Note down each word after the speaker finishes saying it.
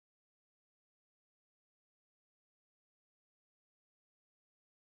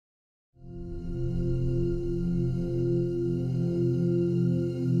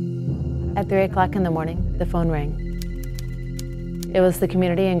At 3 o'clock in the morning, the phone rang. It was the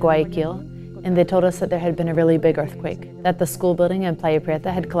community in Guayaquil, and they told us that there had been a really big earthquake, that the school building in Playa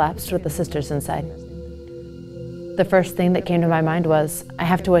Prieta had collapsed with the sisters inside. The first thing that came to my mind was, I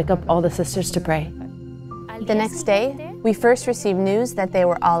have to wake up all the sisters to pray. The next day, we first received news that they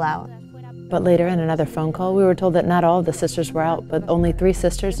were all out. But later, in another phone call, we were told that not all of the sisters were out, but only 3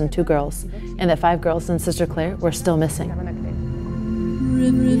 sisters and 2 girls, and that 5 girls and Sister Clare were still missing.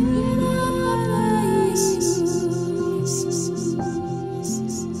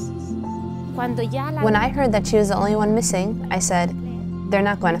 When I heard that she was the only one missing, I said, they're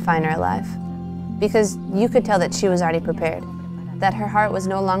not going to find her alive. Because you could tell that she was already prepared, that her heart was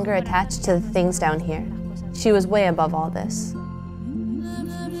no longer attached to the things down here. She was way above all this.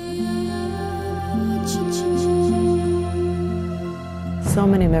 So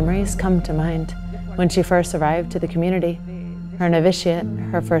many memories come to mind. When she first arrived to the community, her novitiate,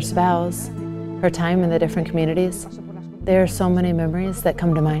 her first vows, her time in the different communities. There are so many memories that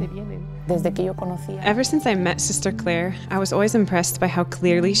come to mind. Ever since I met Sister Clare, I was always impressed by how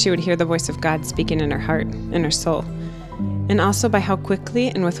clearly she would hear the voice of God speaking in her heart, in her soul, and also by how quickly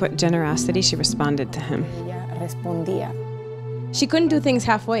and with what generosity she responded to him. She couldn't do things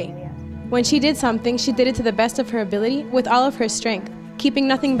halfway. When she did something, she did it to the best of her ability, with all of her strength, keeping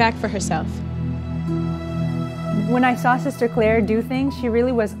nothing back for herself. When I saw Sister Clare do things, she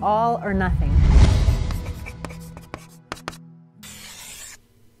really was all or nothing.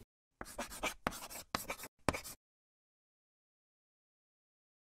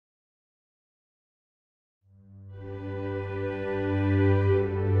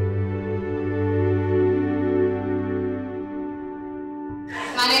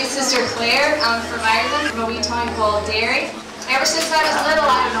 My name is Sister Clare. I'm from Ireland, from a wee town called Derry. Ever since I was little,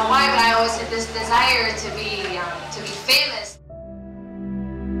 I don't know why, but I always had this desire to be famous.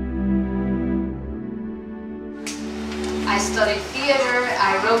 I studied theatre,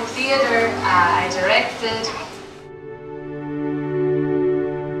 I wrote theatre, I directed.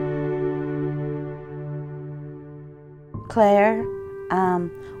 Claire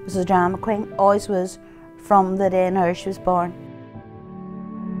was a drama queen, always was from the day in her she was born.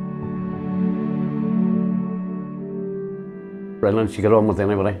 Brilliant, she got on with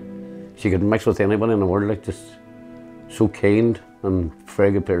anybody. She could mix with anybody in the world, like just so kind and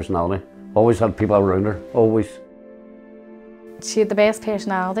very good personality. Always had people around her, always. She had the best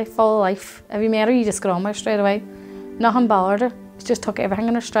personality, full of life. If you met her, you just got on with her straight away. Nothing bothered her, she just took everything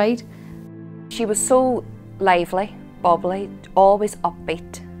in her stride. She was so lively, bubbly, always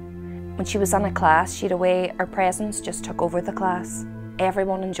upbeat. When she was in a class, she had a way, her presence just took over the class.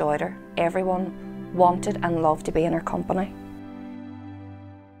 Everyone enjoyed her, everyone wanted and loved to be in her company.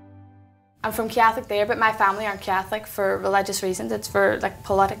 I'm from Catholic there, but my family aren't Catholic for religious reasons, it's for like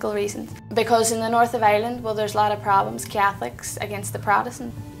political reasons. Because in the north of Ireland, well, there's a lot of problems, Catholics against the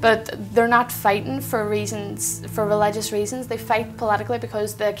Protestants. But they're not fighting for reasons, for religious reasons, they fight politically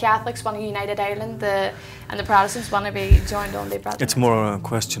because the Catholics want a united Ireland and the Protestants want to be joined on the Protestants. It's more a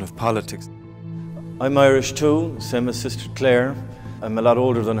question of politics. I'm Irish too, same as Sister Clare. I'm a lot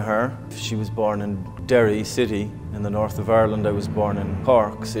older than her. She was born in Derry City in the north of Ireland. I was born in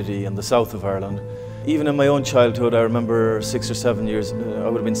Cork City in the south of Ireland. Even in my own childhood, I remember 6 or 7 years, I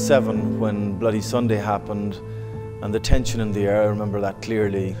would have been 7 when Bloody Sunday happened and the tension in the air, I remember that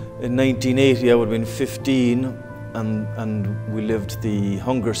clearly. In 1980, I would have been 15 and we lived the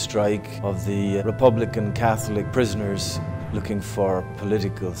hunger strike of the Republican Catholic prisoners looking for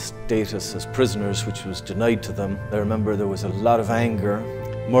political status as prisoners, which was denied to them. I remember there was a lot of anger,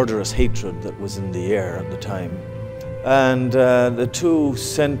 murderous hatred that was in the air at the time. And the two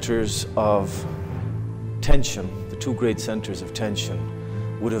centres of tension, the two great centres of tension,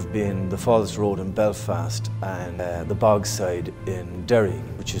 would have been the Falls Road in Belfast and the Bogside in Derry,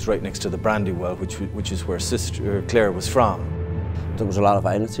 which is right next to the Brandywell, which is where Sister Clare was from. There was a lot of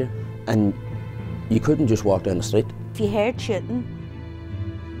violence here, and you couldn't just walk down the street. If you heard shooting,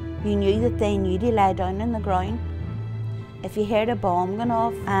 you knew that they knew to lie down on the ground. If you heard a bomb going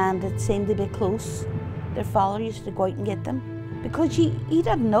off and it seemed to be close, their father used to go out and get them. Because he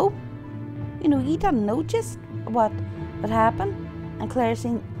didn't know. You know, he didn't know just what would happen. And Claire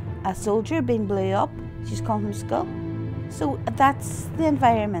seen a soldier being blew up. She's come from school. So that's the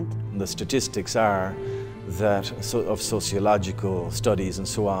environment. The statistics are that of sociological studies and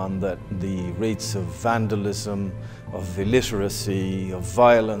so on, that the rates of vandalism, of illiteracy, of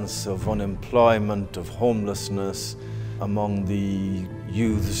violence, of unemployment, of homelessness among the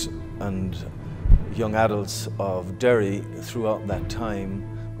youths and young adults of Derry throughout that time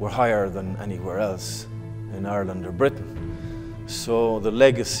were higher than anywhere else in Ireland or Britain. So the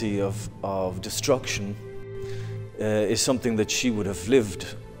legacy of destruction is something that she would have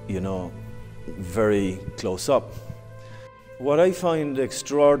lived, you know, very close up. What I find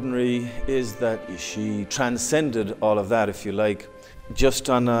extraordinary is that she transcended all of that, if you like, just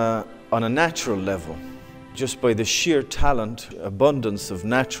on a natural level. Just by the sheer talent, abundance of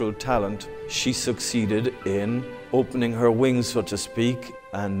natural talent, she succeeded in opening her wings, so to speak,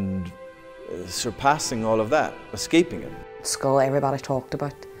 and surpassing all of that, escaping it. School, everybody talked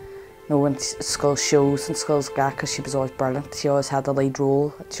about. You know, when school shows and schools got, because she was always brilliant. She always had the lead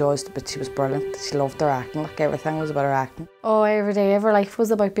role, but she was brilliant. She loved her acting, like everything was about her acting. Oh, every day of her life was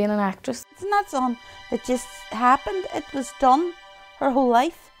about being an actress. It's not something that just happened, it was done her whole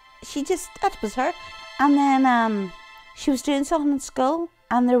life. That was her. And then she was doing something in school,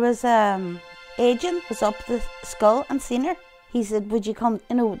 and there was agent was up the school and seen her. He said, would you come,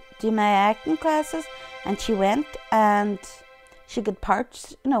 you know, do my acting classes? And she went, and she got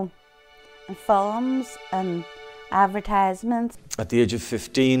parts, you know, in films and advertisements. At the age of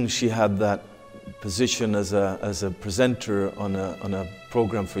 15, she had that position as a presenter on a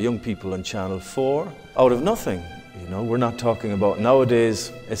program for young people on Channel 4, out of nothing. You know, we're not talking about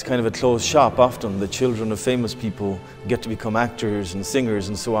nowadays, it's kind of a closed shop often. The children of famous people get to become actors and singers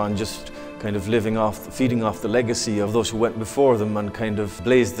and so on, just kind of feeding off the legacy of those who went before them and kind of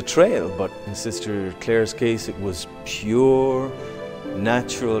blazed the trail. But in Sister Clare's case, it was pure,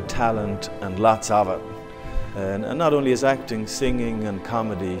 natural talent and lots of it. And not only as acting, singing and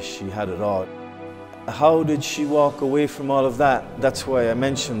comedy, she had it all. How did she walk away from all of that? That's why I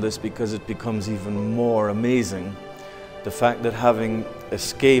mentioned this, because it becomes even more amazing. The fact that having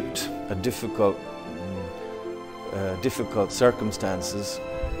escaped a difficult circumstances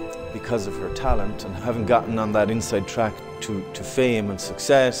because of her talent, and having gotten on that inside track to fame and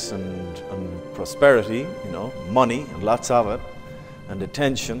success and prosperity, you know, money and lots of it, and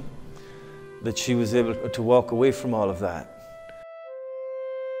attention, that she was able to walk away from all of that.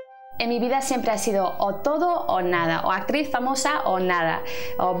 En mi vida siempre ha sido o todo o nada, o actriz famosa o nada,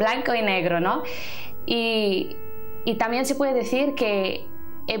 o blanco y negro, ¿no? Y también se puede decir que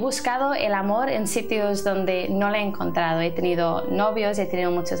he buscado el amor en sitios donde no lo he encontrado. He tenido novios, he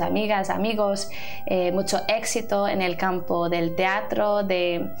tenido muchas amigas, amigos, mucho éxito en el campo del teatro,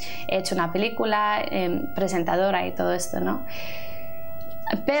 he hecho una película, presentadora y todo esto, ¿no?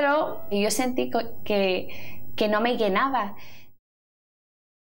 Pero yo sentí que no me llenaba.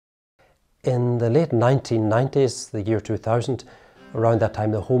 In the late 1990s, the year 2000, around that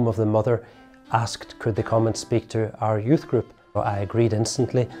time, the Home of the Mother asked could they come and speak to our youth group. I agreed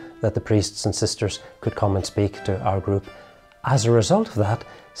instantly that the priests and sisters could come and speak to our group. As a result of that,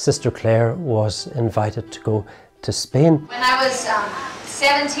 Sister Clare was invited to go to Spain. When I was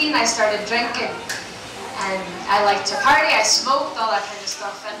 17, I started drinking, and I liked to party, I smoked, all that kind of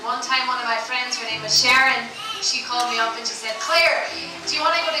stuff. And one time, one of my friends, her name was Sharon, she called me up and she said, Claire, do you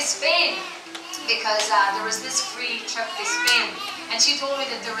want to go to Spain? Because there was this free trip to Spain. And she told me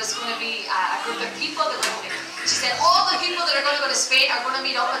that there was going to be a group of people that were going. She said, all the people that are going to go to Spain are going to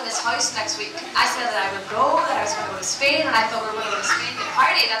meet up in this house next week. I said that I would go, that I was going to go to Spain, and I thought we were going to go to Spain to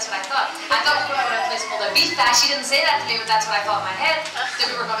party. That's what I thought. I thought we were going to go to a place called Ibiza. She didn't say that to me, but that's what I thought in my head. That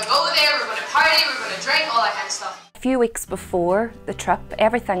we were going to go there, we were going to party, we were going to drink, all that kind of stuff. A few weeks before the trip,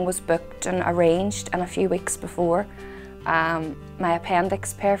 everything was booked and arranged, and a few weeks before, my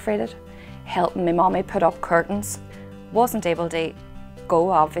appendix perforated, helping my mommy put up curtains. Wasn't able to go,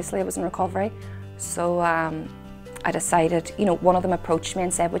 obviously, I was in recovery. So I decided, you know, one of them approached me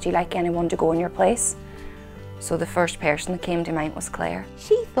and said, would you like anyone to go in your place? So the first person that came to mind was Claire.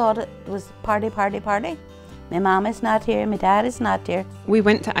 She thought it was party, party, party. My mom is not here, my dad is not here. We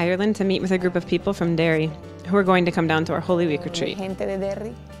went to Ireland to meet with a group of people from Derry who were going to come down to our Holy Week retreat.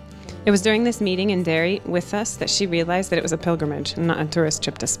 It was during this meeting in Derry with us that she realized that it was a pilgrimage and not a tourist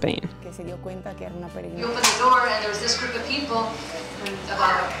trip to Spain. You opened the door and there was this group of people,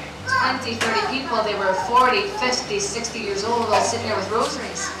 about 20, 30 people. They were 40, 50, 60 years old, all sitting there with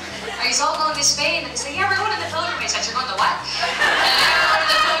rosaries. Are you all going to Spain? And they say, yeah, we're going to the pilgrimage. And you're going to what?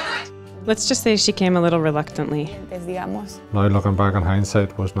 Let's just say she came a little reluctantly. Now looking back in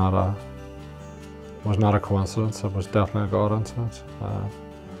hindsight, was not a coincidence. It was definitely a God incident.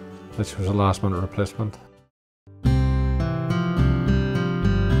 This was a last-minute replacement.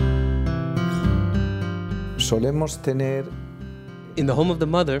 Solemos tener. In the Home of the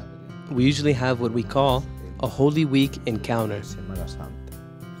Mother, we usually have what we call a Holy Week encounter.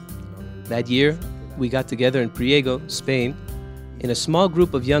 That year, we got together in Priego, Spain, and a small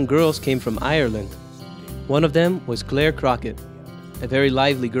group of young girls came from Ireland. One of them was Clare Crockett, a very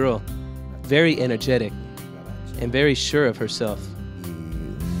lively girl, very energetic. and very sure of herself.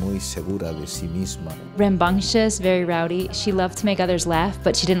 Muy segura de sí misma. Rambunctious, very rowdy. She loved to make others laugh,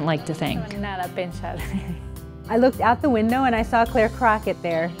 but she didn't like to think. I looked out the window and I saw Claire Crockett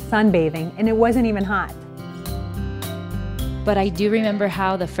there, sunbathing, and it wasn't even hot. But I do remember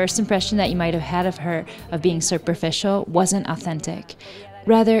how the first impression that you might have had of her, of being superficial, wasn't authentic.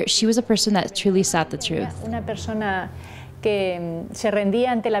 Rather, she was a person that truly sought the truth. Una persona que se rendía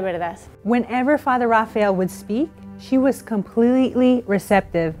ante la verdad. Whenever Father Raphael would speak, she was completely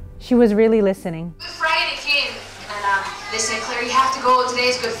receptive. She was really listening. Good Friday came, and they said, Claire, you have to go.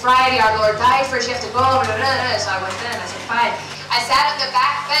 Today's Good Friday. Our Lord died for us. You have to go. Blah, blah, blah. So I went in. I said, fine. I sat on the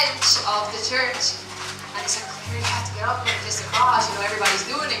back bench of the church, and they said, Claire, you have to get up and kiss the cross. You know, everybody's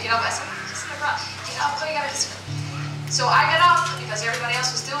doing it. Get up. I said, kiss the cross. Get up. Claire, you gotta kiss the cross. So I got up because everybody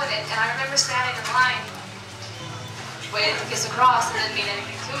else was doing it, and I remember standing in line, waiting to kiss the cross. It didn't mean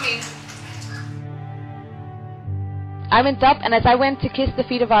anything to me. I went up, and as I went to kiss the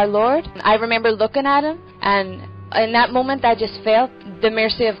feet of our Lord, I remember looking at him, and in that moment I just felt the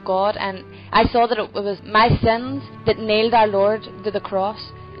mercy of God, and I saw that it was my sins that nailed our Lord to the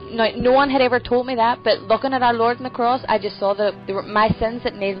cross. Now, no one had ever told me that, but looking at our Lord on the cross, I just saw that they were my sins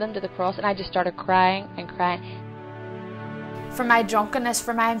that nailed him to the cross, and I just started crying and crying. For my drunkenness,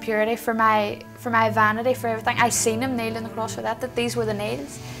 for my impurity, for my vanity, for everything, I seen him nailed on the cross for that these were the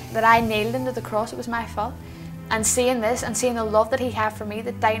nails, that I nailed him to the cross. It was my fault. And seeing this and seeing the love that he had for me,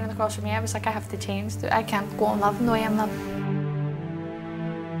 that dying on the cross for me, I was like, I have to change. I can't go on loving the way I'm loving.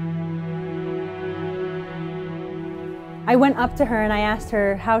 I went up to her and I asked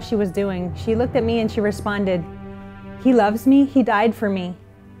her how she was doing. She looked at me and she responded, "He loves me, he died for me."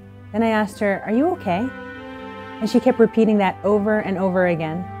 Then I asked her, "Are you okay?" And she kept repeating that over and over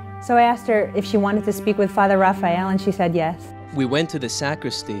again. So I asked her if she wanted to speak with Father Raphael, and she said yes. We went to the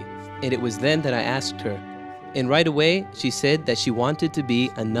sacristy, and it was then that I asked her. And right away, she said that she wanted to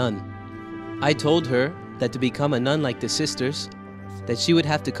be a nun. I told her that to become a nun like the sisters, that she would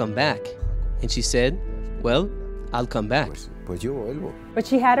have to come back. And she said, well, I'll come back. But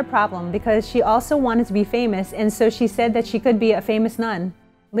she had a problem because she also wanted to be famous, and so she said that she could be a famous nun.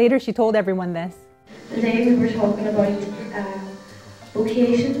 Later, she told everyone this. Today we were talking about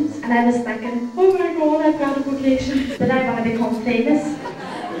vocations, and I was thinking, oh my God, I've got a vocation, that I want to become famous.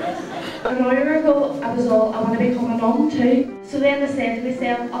 An hour ago, I want to become a nun too. So then I said to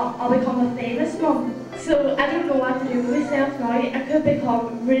myself, I'll become a famous nun. So I don't know what to do with myself now. I could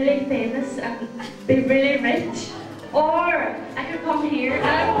become really famous and be really rich, or I could come here and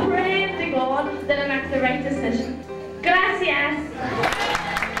I'm praying to God that I make the right decision. Gracias.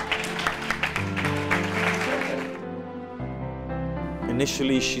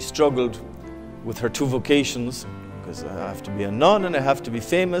 Initially, she struggled with her two vocations, because I have to be a nun and I have to be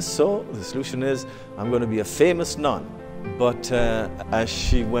famous, so the solution is I'm going to be a famous nun. But as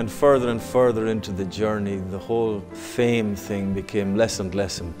she went further and further into the journey, the whole fame thing became less and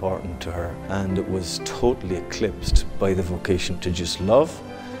less important to her, and it was totally eclipsed by the vocation to just love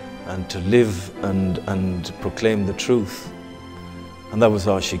and to live and proclaim the truth. And that was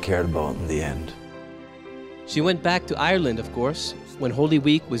all she cared about in the end. She went back to Ireland, of course, when Holy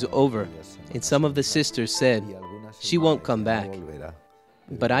Week was over, and some of the sisters said, she won't come back.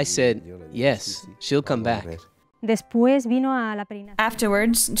 But I said, yes, she'll come back.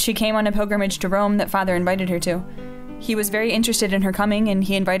 Afterwards, she came on a pilgrimage to Rome that Father invited her to. He was very interested in her coming, and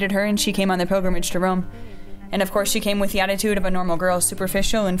he invited her, and she came on the pilgrimage to Rome. And of course, she came with the attitude of a normal girl,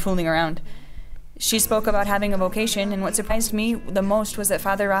 superficial and fooling around. She spoke about having a vocation, and what surprised me the most was that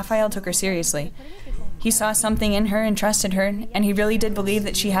Father Raphael took her seriously. He saw something in her and trusted her, and he really did believe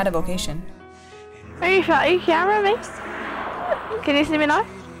that she had a vocation. Are you camera me? Can you see me now?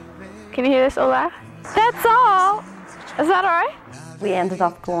 Can you hear this? Hola? That's all. Is that all right? We ended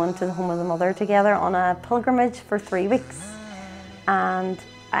up going to the home of the mother together on a pilgrimage for 3 weeks. And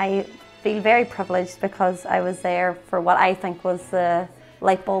I feel very privileged because I was there for what I think was the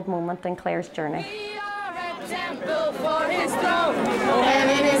light bulb moment in Claire's journey.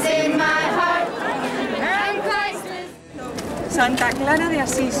 Santa Clara de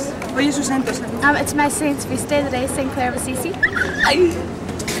Asís. Hoy es su santo. It's my saint's feast day today, St. Clare of Assisi.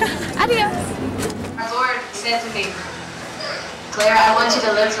 Adios. Our Lord said to me, Claire, I want you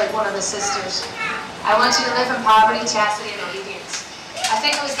to live like one of the sisters. I want you to live in poverty, chastity, and obedience. I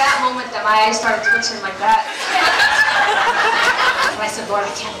think it was that moment that my eyes started twitching like that. And I said, Lord,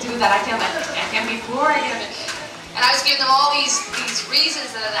 I can't do that. I can't be poor. And I was giving them all these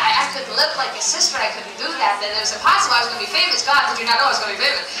reasons that I could live like a sister. I couldn't do that. That it was impossible. I was going to be famous. God, did you not know I was going to be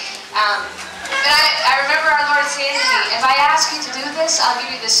famous? But I remember our Lord saying to me, if I ask you to do this, I'll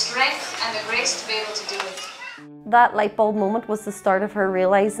give you the strength and the grace to be able to do it. That light bulb moment was the start of her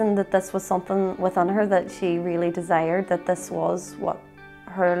realising that this was something within her that she really desired, that this was what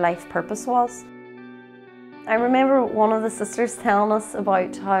her life purpose was. I remember one of the sisters telling us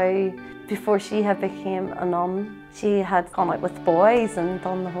about how before she had become a nun, she had gone out with boys and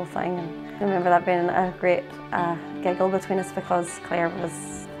done the whole thing. And I remember that being a great giggle between us because Claire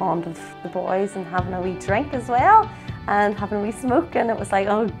was fond of the boys and having a wee drink as well and having a wee smoke, and it was like,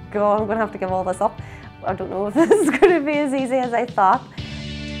 oh God, I'm going to have to give all this up. I don't know if this is going to be as easy as I thought.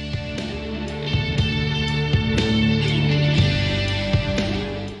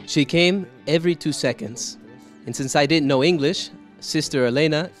 She came every 2 seconds, and since I didn't know English, Sister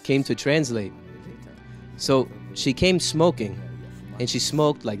Elena came to translate. So she came smoking, and she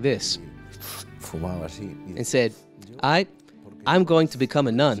smoked like this, and said, I'm going to become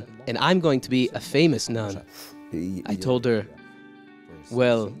a nun, and I'm going to be a famous nun. I told her,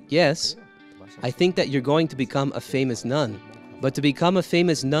 well, yes, I think that you're going to become a famous nun, but to become a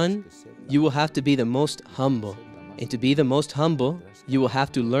famous nun, you will have to be the most humble, and to be the most humble, you will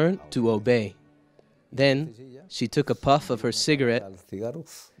have to learn to obey. Then she took a puff of her cigarette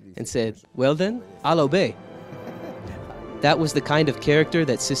and said, well then, I'll obey. That was the kind of character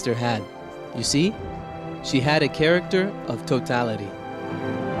that Sister had. You see, she had a character of totality.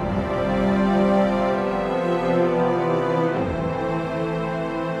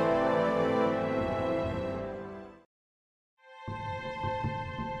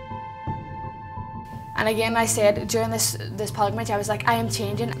 And again, I said during this pilgrimage, I was like, I am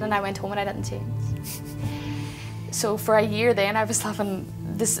changing, and then I went home and I didn't change. So for a year then, I was loving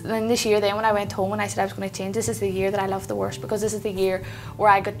this. And this year then, when I went home and I said I was going to change, this is the year that I love the worst, because this is the year where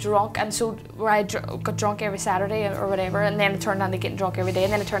I got drunk, and so where I got drunk every Saturday or whatever, and then it turned on to getting drunk every day,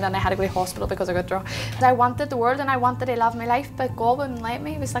 and then it turned on I had to go to the hospital because I got drunk. And I wanted the world, and I wanted to love my life, but God wouldn't let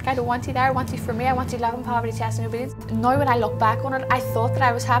me. It was like, I don't want you there. I want you for me. I want you to love in poverty, chastity, and obedience. Now when I look back on it, I thought that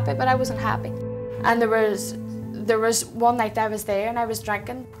I was happy, but I wasn't happy. And there was one night I was there and I was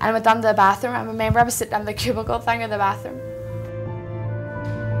drinking, and I went down to the bathroom. I remember I was sitting on the cubicle thing in the bathroom.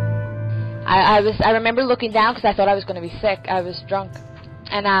 I remember looking down because I thought I was going to be sick. I was drunk,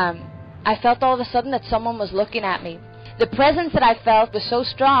 and I felt all of a sudden that someone was looking at me. The presence that I felt was so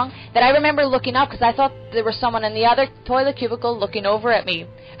strong that I remember looking up because I thought there was someone in the other toilet cubicle looking over at me.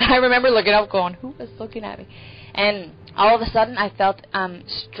 I remember looking up going, who was looking at me? And all of a sudden I felt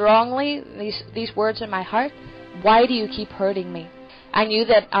strongly these words in my heart, why do you keep hurting me? I knew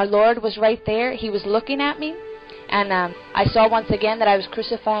that our Lord was right there. He was looking at me. And I saw once again that I was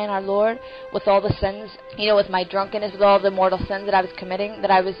crucifying our Lord with all the sins, you know, with my drunkenness, with all the mortal sins that I was committing,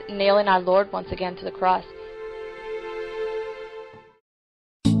 that I was nailing our Lord once again to the cross.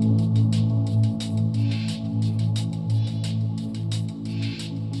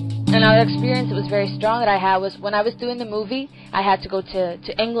 Another experience that was very strong that I had was when I was doing the movie, I had to go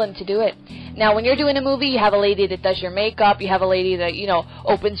to England to do it. Now, when you're doing a movie, you have a lady that does your makeup, you have a lady that, you know,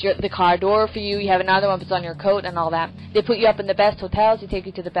 opens the car door for you, you have another one that puts on your coat and all that. They put you up in the best hotels, they take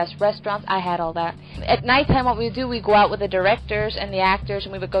you to the best restaurants. I had all that. At nighttime, what we would do, we'd go out with the directors and the actors,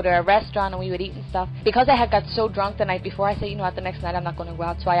 and we would go to a restaurant and we would eat and stuff. Because I had got so drunk the night before, I said, you know what, the next night I'm not going to go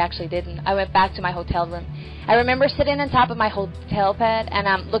out, so I actually didn't. I went back to my hotel room. I remember sitting on top of my hotel bed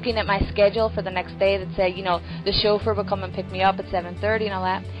and looking at my schedule for the next day that said, you know, the chauffeur would come and pick me up at 7:30 and all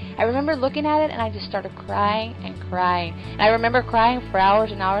that. I remember looking at it and I just started crying and crying. And I remember crying for hours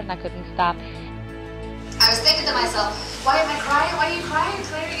and hours and I couldn't stop. I was thinking to myself, why am I crying? Why are you crying,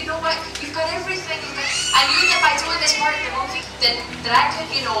 Claire? You know what? You've got everything. I knew that by doing this part in the movie that I could,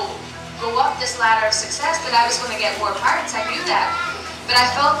 you know, go up this ladder of success, that I was going to get more parts. I knew that. But I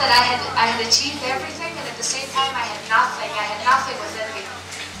felt that I had achieved everything, and at the same time I had nothing. I had nothing within me.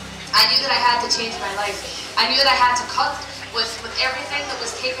 I knew that I had to change my life. I knew that I had to cut with everything that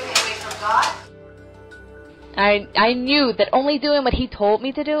was taking me away from God. I knew that only doing what He told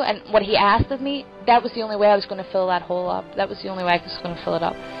me to do and what He asked of me, that was the only way I was going to fill that hole up. That was the only way I was going to fill it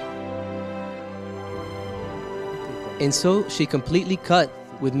up. And so she completely cut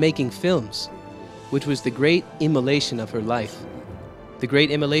with making films, which was the great immolation of her life. The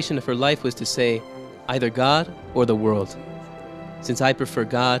great immolation of her life was to say, either God or the world. Since I prefer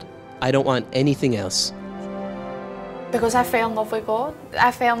God, I don't want anything else. Because I fell in love with God.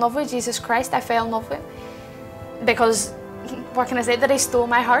 I fell in love with Jesus Christ. I fell in love with Him. Because, what can I say, that He stole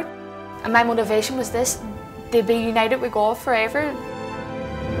my heart. And my motivation was this, to be united with God forever.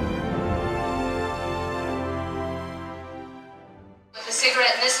 With a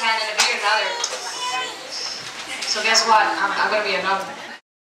cigarette in this hand and a beer in the other. So guess what? I'm going to be a nun.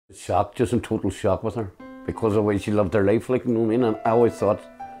 Shock, just in total shock with her. Because of the way she lived her life, like, you know what I mean? And I always thought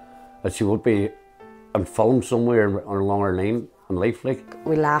that she would be and film somewhere on a longer line in life, like.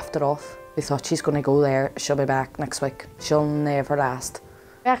 We laughed it off. We thought, she's going to go there, she'll be back next week. She'll never last.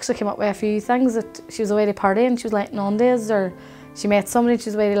 We actually came up with a few things that she was away to party and she was letting on days, or she met somebody she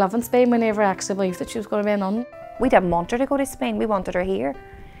was away to live in Spain. We never actually believed that she was going to be a nun. We didn't want her to go to Spain, we wanted her here.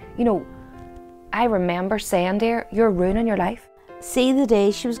 You know, I remember saying to her, you're ruining your life. See the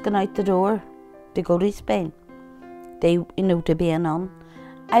day she was going out the door to go to Spain, to be a nun.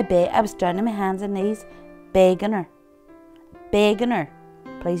 I was down on my hands and knees, begging her,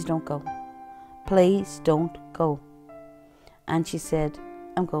 please don't go, please don't go. And she said,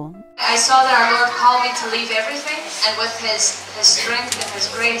 I'm going. I saw that our Lord called me to leave everything, and with His strength and His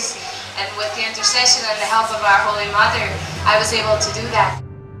grace, and with the intercession and the help of our Holy Mother, I was able to do that.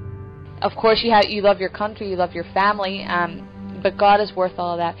 Of course, you love your country, you love your family, but God is worth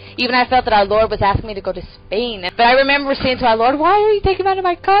all of that. Even I felt that our Lord was asking me to go to Spain. But I remember saying to our Lord, why are you taking me out of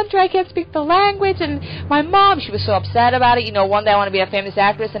my country? I can't speak the language. And my mom, she was so upset about it. You know, one day I want to be a famous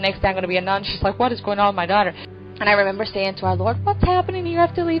actress, the next day I'm going to be a nun. She's like, what is going on with my daughter? And I remember saying to our Lord, what's happening? You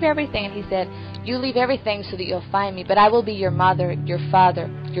have to leave everything. And He said, you leave everything so that you'll find me, but I will be your mother, your father,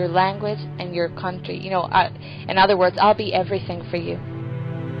 your language, and your country. You know, in other words, I'll be everything for you.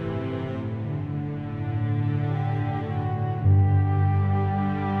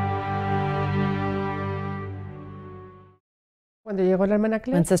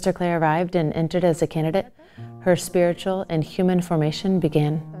 When Sister Clare arrived and entered as a candidate, her spiritual and human formation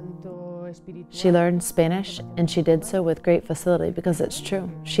began. She learned Spanish, and she did so with great facility because it's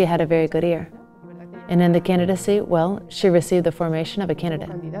true, she had a very good ear. And in the candidacy, well, she received the formation of a candidate.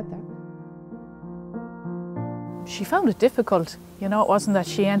 She found it difficult. You know, it wasn't that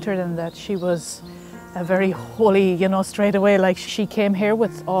she entered and that she was a very holy, you know, straight away. Like, she came here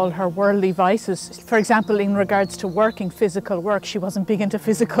with all her worldly vices. For example, in regards to working, physical work, she wasn't big into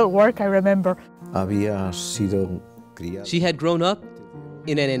physical work, I remember. She had grown up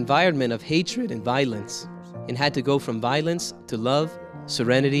in an environment of hatred and violence, and had to go from violence to love,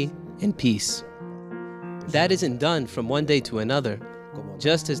 serenity, and peace. That isn't done from one day to another,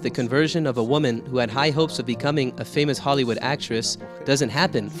 just as the conversion of a woman who had high hopes of becoming a famous Hollywood actress doesn't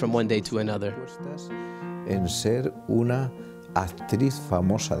happen from one day to another. En ser una actriz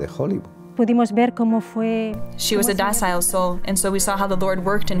famosa de Hollywood. She was a docile soul, and so we saw how the Lord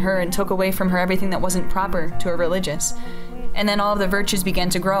worked in her and took away from her everything that wasn't proper to a religious. And then all of the virtues began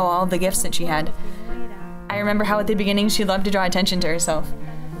to grow, all of the gifts that she had. I remember how at the beginning she loved to draw attention to herself.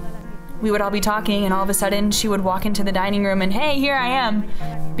 We would all be talking, and all of a sudden she would walk into the dining room and, hey, here I am,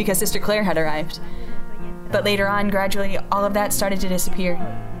 because Sister Clare had arrived. But later on, gradually, all of that started to disappear.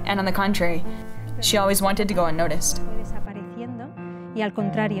 And on the contrary, she always wanted to go unnoticed. Y al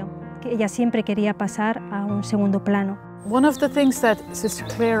contrario, que ella siempre quería pasar a un segundo plano. One of the things that Sister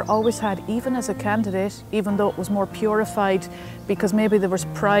Clare always had, even as a candidate, even though it was more purified, because maybe there was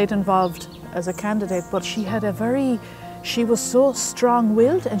pride involved as a candidate, but she had she was so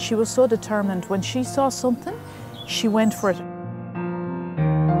strong-willed and she was so determined. When she saw something, she went for it.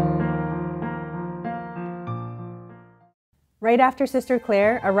 Right after Sister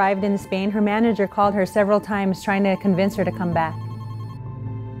Clare arrived in Spain, her manager called her several times trying to convince her to come back.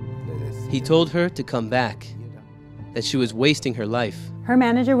 He told her to come back, that she was wasting her life. Her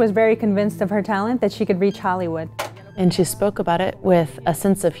manager was very convinced of her talent, that she could reach Hollywood. And she spoke about it with a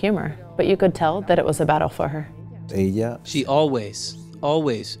sense of humor, but you could tell that it was a battle for her. She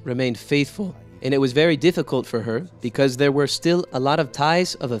always remained faithful, and it was very difficult for her because there were still a lot of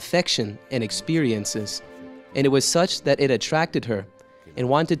ties of affection and experiences, and it was such that it attracted her and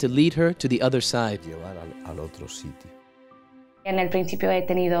wanted to lead her to the other side. En el principio he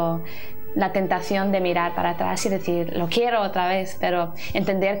tenido la tentación de mirar para atrás y decir, lo quiero otra vez, pero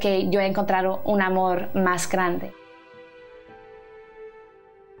entender que yo he encontrado un amor más grande.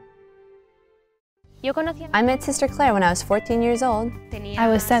 I met Sister Clare when I was 14 years old. I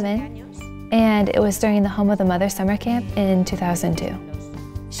was 7, and it was during the Home of the Mother summer camp in 2002.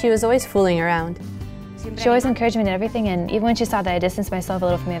 She was always fooling around. She always encouraged me in everything, and even when she saw that I distanced myself a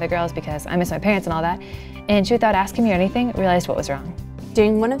little from the other girls because I miss my parents and all that, and she, without asking me or anything, realized what was wrong.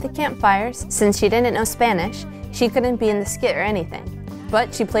 During one of the campfires, since she didn't know Spanish, she couldn't be in the skit or anything.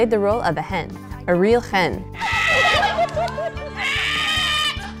 But she played the role of a hen, a real hen.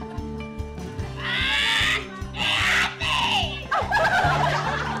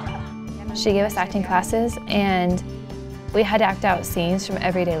 She gave us acting classes, and we had to act out scenes from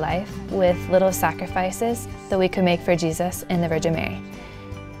everyday life with little sacrifices that we could make for Jesus and the Virgin Mary.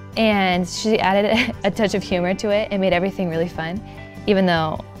 And she added a touch of humor to it and made everything really fun, even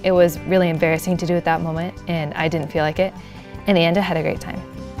though it was really embarrassing to do at that moment and I didn't feel like it. In the end, I had a great time.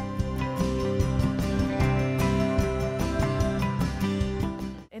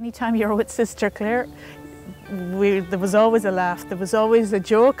 Anytime you're with Sister Clare, there was always a laugh, there was always a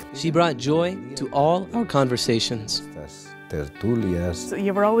joke. She brought joy to all our conversations. So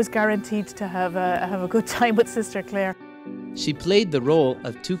you were always guaranteed to have a good time with Sister Clare. She played the role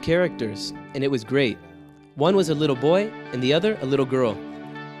of two characters, and it was great. One was a little boy, and the other a little girl.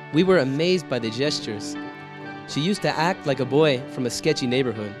 We were amazed by the gestures. She used to act like a boy from a sketchy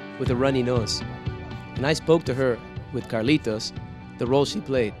neighborhood with a runny nose. And I spoke to her with Carlitos, the role she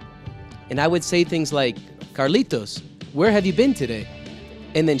played. And I would say things like, "Carlitos, where have you been today?"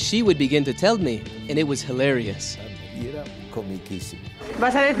 And then she would begin to tell me, and it was hilarious.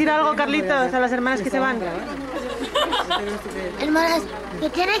 ¿Vas a decir algo, Carlitos, a las hermanas que se van? Hermanas, que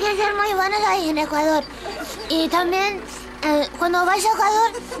tienen que ser muy buenas ahí en Ecuador. Y también, cuando vais a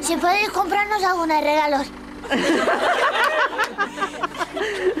Ecuador, si podéis comprarnos algunos regalos.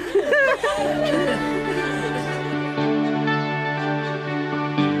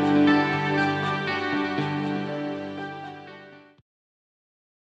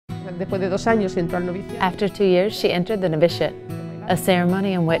 After 2 years, she entered the novitiate, a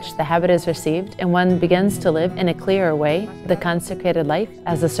ceremony in which the habit is received and one begins to live in a clearer way the consecrated life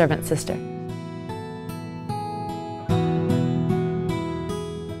as a servant sister.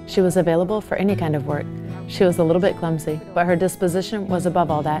 She was available for any kind of work. She was a little bit clumsy, but her disposition was above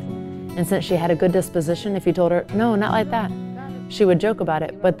all that. And since she had a good disposition, if you told her, "No, not like that," she would joke about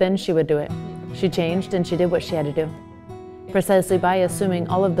it, but then she would do it. She changed and she did what she had to do. Precisely by assuming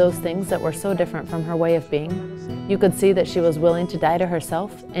all of those things that were so different from her way of being, you could see that she was willing to die to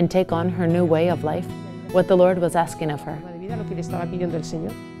herself and take on her new way of life, what the Lord was asking of her.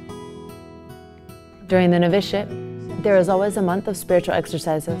 During the novitiate, there is always a month of spiritual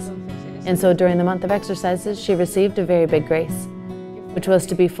exercises. And so during the month of exercises, she received a very big grace, which was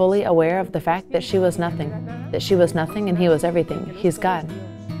to be fully aware of the fact that she was nothing and He was everything. He's God.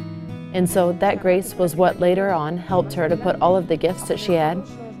 And so that grace was what later on helped her to put all of the gifts that she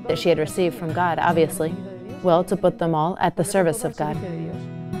had received from God, obviously, well, to put them all at the service of God.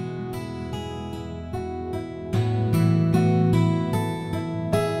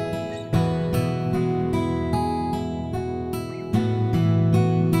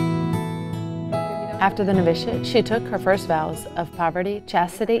 After the novitiate, she took her first vows of poverty,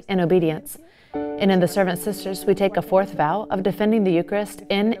 chastity, and obedience. And in the Servant Sisters, we take a fourth vow of defending the Eucharist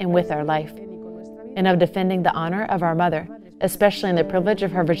in and with our life, and of defending the honor of our mother, especially in the privilege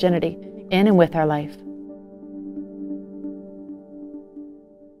of her virginity, in and with our life.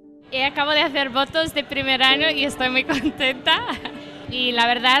 Acabo de hacer votos de primer año y estoy muy contenta. Y la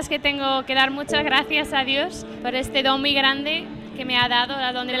verdad es que tengo que dar muchas gracias a Dios por este don muy grande que me ha dado,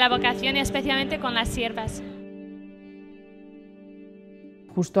 el don de la vocación y especialmente con las siervas.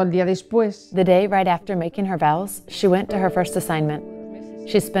 Justo al día después, the day right after making her vows, she went to her first assignment.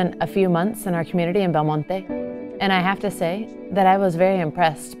 She spent a few months in our community in Belmonte, and I have to say that I was very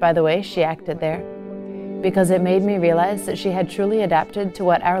impressed by the way she acted there, because it made me realize that she had truly adapted to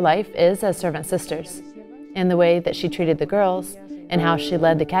what our life is as servant sisters, in the way that she treated the girls and how she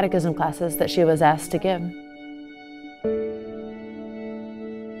led the catechism classes that she was asked to give.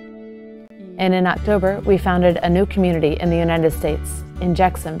 And in October, we founded a new community in the United States, in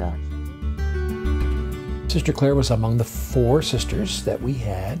Jacksonville. Sister Clare was among the 4 sisters that we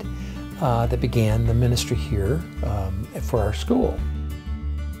had that began the ministry here for our school.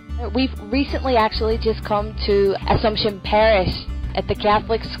 We've recently actually just come to Assumption Parish at the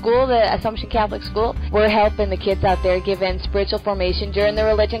Catholic school, the Assumption Catholic School. We're helping the kids out there, giving spiritual formation. During the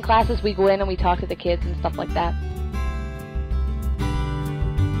religion classes, we go in and we talk to the kids and stuff like that.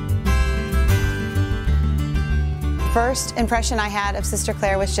 First impression I had of Sister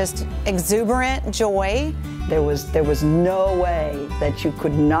Clare was just exuberant joy. There was no way that you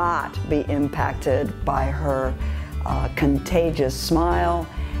could not be impacted by her contagious smile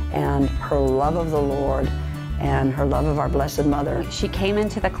and her love of the Lord and her love of our Blessed Mother. She came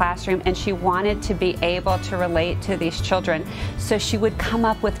into the classroom and she wanted to be able to relate to these children. So she would come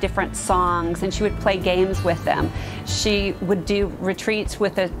up with different songs and she would play games with them. She would do retreats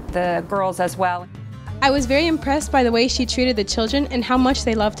with the girls as well. I was very impressed by the way she treated the children and how much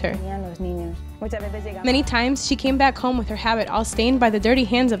they loved her. Many times she came back home with her habit all stained by the dirty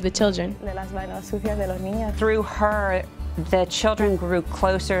hands of the children. Through her, the children grew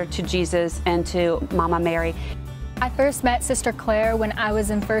closer to Jesus and to Mama Mary. I first met Sister Clare when I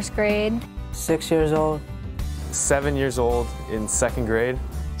was in 1st grade. 6 years old. 7 years old in 2nd grade.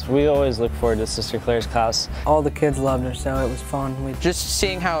 We always look forward to Sister Clare's class. All the kids loved her, so it was fun. Just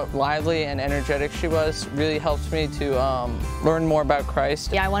seeing how lively and energetic she was really helped me to learn more about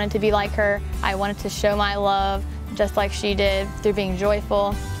Christ. Yeah, I wanted to be like her. I wanted to show my love just like she did, through being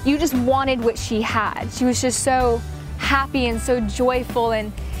joyful. You just wanted what she had. She was just so happy and so joyful,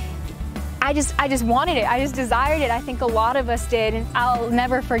 and I just wanted it. I just desired it. I think a lot of us did, and I'll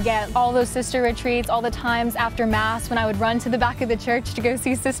never forget all those sister retreats, all the times after Mass when I would run to the back of the church to go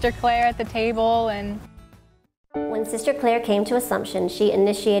see Sister Clare at the table. And when Sister Clare came to Assumption, she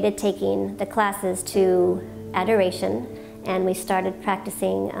initiated taking the classes to adoration, and we started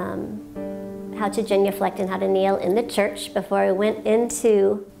practicing how to genuflect and how to kneel in the church before we went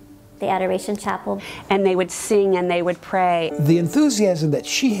into the adoration chapel. And they would sing and they would pray. The enthusiasm that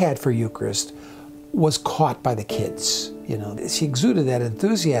she had for Eucharist was caught by the kids. You know, she exuded that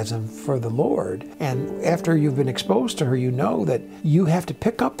enthusiasm for the Lord. And after you've been exposed to her, you know that you have to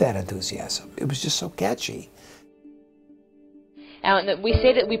pick up that enthusiasm. It was just so catchy. And we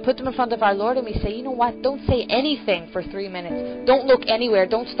say that we put them in front of our Lord and we say, you know what, don't say anything for 3 minutes. Don't look anywhere.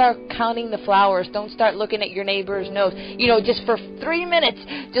 Don't start counting the flowers. Don't start looking at your neighbor's nose. You know, just for 3 minutes,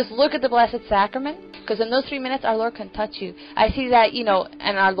 just look at the Blessed Sacrament. Because in those 3 minutes, our Lord can touch you. I see that, you know,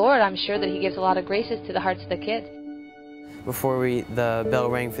 and our Lord, I'm sure that He gives a lot of graces to the hearts of the kids. Before the bell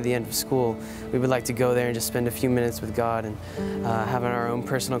rang for the end of school, we would like to go there and just spend a few minutes with God and have our own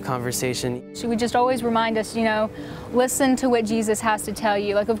personal conversation. she would just always remind us, you know, listen to what Jesus has to tell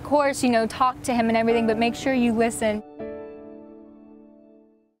you. Like, of course, you know, talk to Him and everything, but make sure you listen.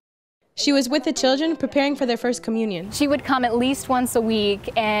 She was with the children preparing for their first communion. She would come at least once a week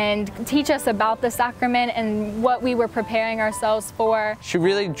and teach us about the sacrament and what we were preparing ourselves for. She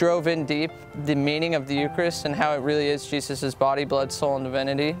really drove in deep the meaning of the Eucharist and how it really is Jesus' body, blood, soul, and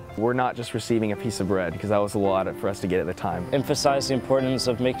divinity. We're not just receiving a piece of bread, because that was a lot for us to get at the time. Emphasize the importance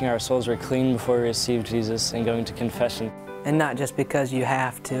of making our souls very clean before we receive Jesus and going to confession. And not just because you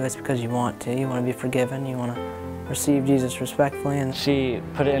have to, it's because you want to. You want to be forgiven, you want to receive Jesus respectfully. And she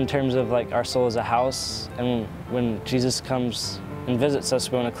put it in terms of like our soul is a house, and when Jesus comes and visits us,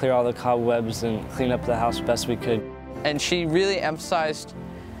 we want to clear all the cobwebs and clean up the house best we could. And she really emphasized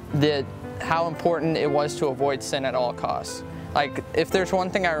how important it was to avoid sin at all costs. Like, if there's one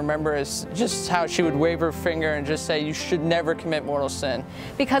thing I remember is just how she would wave her finger and just say, you should never commit mortal sin.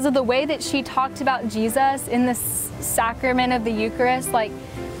 Because of the way that she talked about Jesus in the sacrament of the Eucharist, like,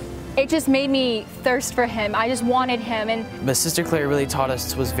 it just made me thirst for Him. I just wanted Him. But Sister Clare really taught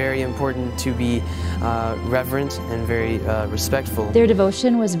us it was very important to be reverent and very respectful. Their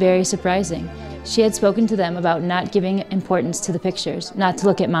devotion was very surprising. She had spoken to them about not giving importance to the pictures, not to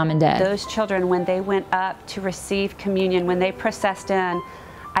look at Mom and Dad. Those children, when they went up to receive communion, when they processed in,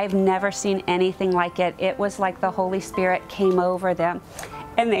 I've never seen anything like it. It was like the Holy Spirit came over them,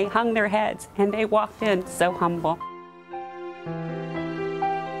 and they hung their heads, and they walked in so humble.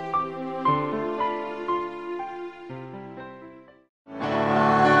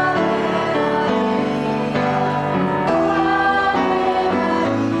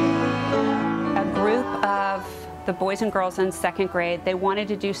 The boys and girls in second grade, they wanted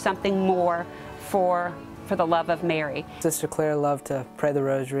to do something more for the love of Mary. Sister Clare loved to pray the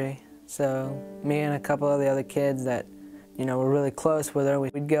rosary, so me and a couple of the other kids that, you know, were really close with her,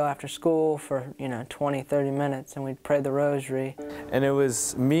 we'd go after school for, you know, 20, 30 minutes and we'd pray the rosary. And it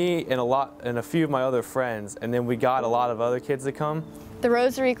was me and a few of my other friends, and then we got a lot of other kids to come. The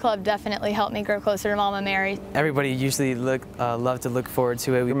Rosary Club definitely helped me grow closer to Mama Mary. Everybody usually loved to look forward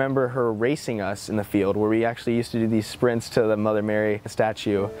to it. We remember her racing us in the field, where we actually used to do these sprints to the Mother Mary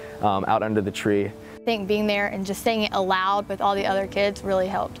statue out under the tree. I think being there and just saying it aloud with all the other kids really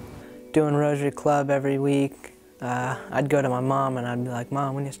helped. Doing Rosary Club every week, I'd go to my mom and I'd be like,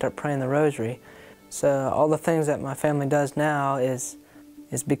 Mom, we need to start praying the Rosary. So all the things that my family does now is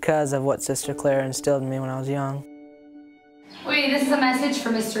because of what Sister Clare instilled in me when I was young. Okay, this is a message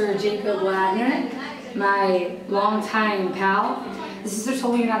from Mr. Jacob Wagner, my longtime pal. The sister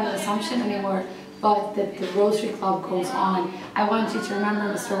told me you're not an Assumption anymore, but that the Rosary Club goes on. I want you to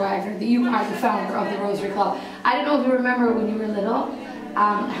remember, Mr. Wagner, that you are the founder of the Rosary Club. I don't know if you remember when you were little,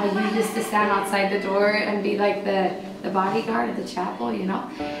 how you used to stand outside the door and be like the bodyguard at the chapel, you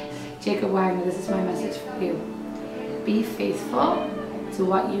know? Jacob Wagner, this is my message for you. Be faithful to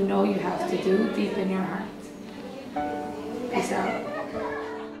what you know you have to do deep in your heart. Peace out.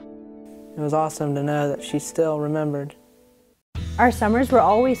 It was awesome to know that she still remembered. Our summers were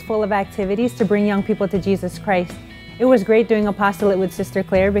always full of activities to bring young people to Jesus Christ. It was great doing apostolate with Sister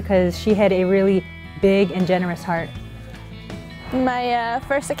Clare because she had a really big and generous heart. My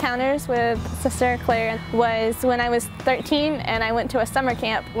first encounters with Sister Clare was when I was 13 and I went to a summer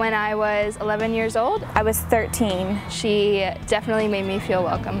camp. When I was 11 years old, I was 13. she definitely made me feel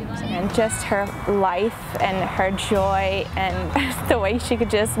welcome. And just her life and her joy and the way she could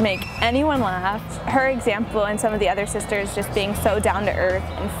just make anyone laugh. Her example and some of the other sisters just being so down to earth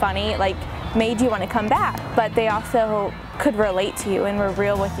and funny, like, made you want to come back, but they also could relate to you and were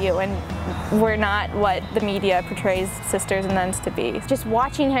real with you, and we're not what the media portrays sisters and nuns to be. Just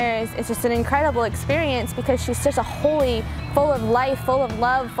watching her is just an incredible experience because she's such a holy, full of life, full of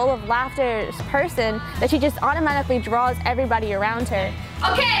love, full of laughter person that she just automatically draws everybody around her.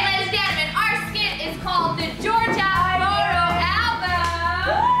 Okay, ladies and gentlemen, our skit is called the Georgia Photo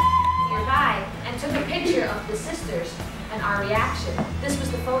Album. You're by and took a picture of the sisters and our reaction. This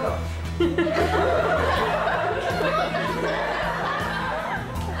was the photo.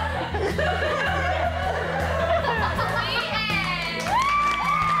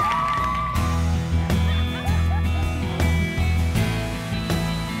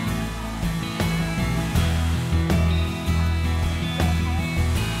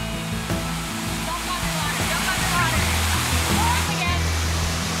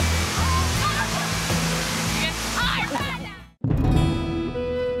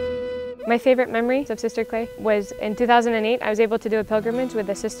 My favorite memory of Sister Clare was in 2008. I was able to do a pilgrimage with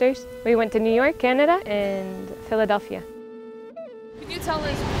the sisters. We went to New York, Canada, and Philadelphia. Can you tell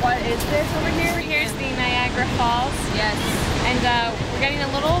us what is this over here? Here's the Niagara Falls. Yes. And we're getting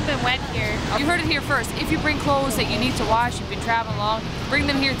a little bit wet here. You heard it here first. If you bring clothes that you need to wash, you've been traveling long, bring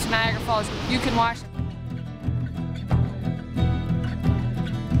them here to Niagara Falls. You can wash them.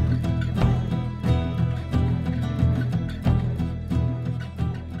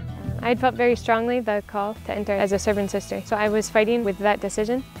 I felt very strongly the call to enter as a servant sister. So I was fighting with that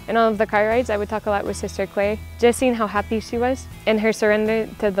decision. And on the car rides, I would talk a lot with Sister Clare. Just seeing how happy she was and her surrender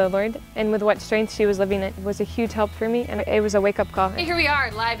to the Lord and with what strength she was living it was a huge help for me, and it was a wake-up call. Hey, here we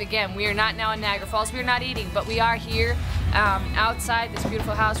are live again. We are not now in Niagara Falls. We are not eating, but we are here outside this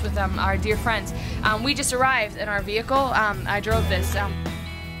beautiful house with our dear friends. We just arrived in our vehicle. I drove this.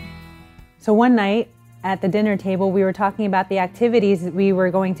 So one night, at the dinner table, we were talking about the activities that we were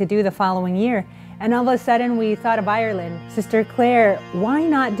going to do the following year. And all of a sudden, we thought of Ireland. Sister Clare, why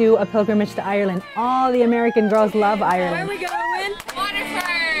not do a pilgrimage to Ireland? All the American girls love Ireland. Where are we going?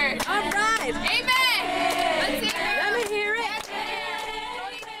 Waterford. All right. Amen. Let's hear it. Let me hear it.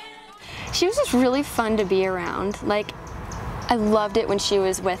 She was just really fun to be around. Like, I loved it when she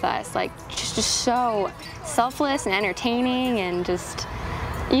was with us. Like, just so selfless and entertaining, and just,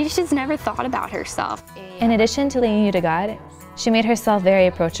 you just never thought about herself. In addition to leading you to God, she made herself very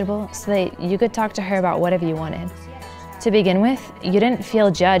approachable so that you could talk to her about whatever you wanted. To begin with, you didn't feel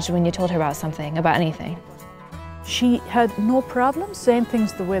judged when you told her about something, about anything. She had no problem saying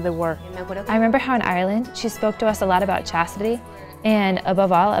things the way they were. I remember how in Ireland, she spoke to us a lot about chastity and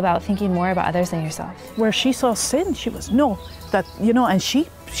above all about thinking more about others than yourself. Where she saw sin, she was, no, that, you know, and she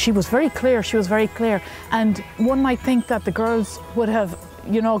was very clear, And one might think that the girls would have,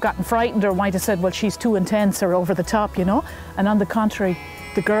 you know, gotten frightened or might have said, well, she's too intense or over the top, you know. And on the contrary,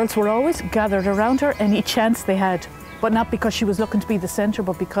 the girls were always gathered around her any chance they had. But not because she was looking to be the center,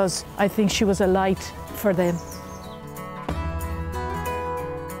 but because I think she was a light for them.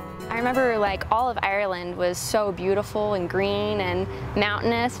 I remember, like, all of Ireland was so beautiful and green and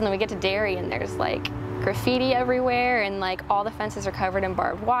mountainous, and then we get to Derry and there's like graffiti everywhere, and like all the fences are covered in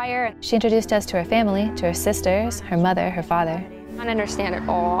barbed wire. She introduced us to her family, to her sisters, her mother, her father. I didn't understand it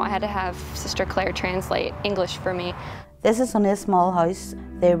all. I had to have Sister Clare translate English for me. This is only a small house.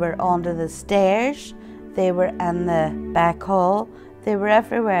 They were under the stairs, they were in the back hall, they were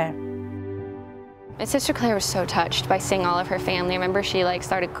everywhere. And Sister Clare was so touched by seeing all of her family. I remember she like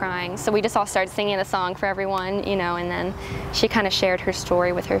started crying. So we just all started singing a song for everyone, you know, and then she kind of shared her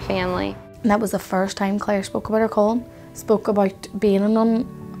story with her family. And that was the first time Clare spoke about her calling, spoke about being a nun,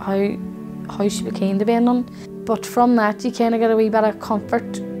 how she became to be a nun. But from that, you kind of get a wee bit of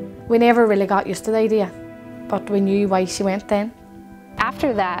comfort. We never really got used to the idea, but we knew why she went then.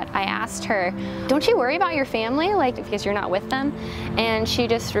 After that, I asked her, don't you worry about your family, like, because you're not with them? And she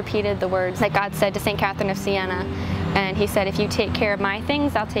just repeated the words that God said to St. Catherine of Siena. And he said, if you take care of my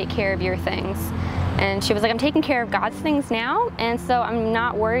things, I'll take care of your things. And she was like, I'm taking care of God's things now, and so I'm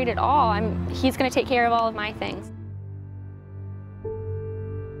not worried at all. He's going to take care of all of my things.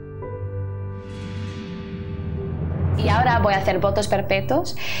 Y ahora voy a hacer votos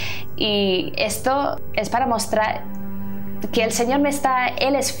perpetuos, y esto es para mostrar que el Señor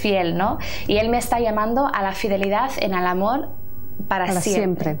Él es fiel, ¿no? Y Él me está llamando a la fidelidad en el amor para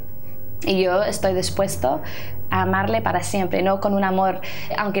siempre. Y yo estoy dispuesto a amarle para siempre, no con un amor,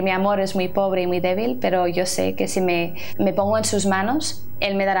 aunque mi amor es muy pobre y muy débil, pero yo sé que si me pongo en sus manos,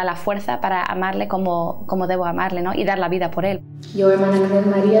 Él me dará la fuerza para amarle como debo amarle, ¿no? Y dar la vida por Él. Yo, hermana Clare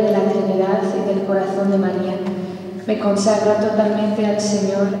María de la Trinidad y del corazón de María, me consagro totalmente al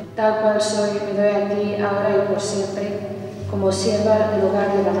Señor, tal cual soy, me doy a ti ahora y por siempre, como sierva del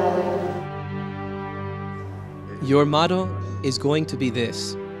hogar de la Madre. Your motto is going to be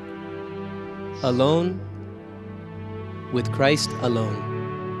this: alone with Christ alone.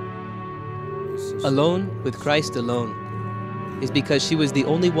 Alone with Christ alone is because she was the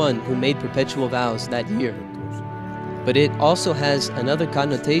only one who made perpetual vows that year. But it also has another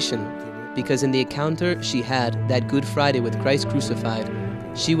connotation because in the encounter she had that Good Friday with Christ crucified,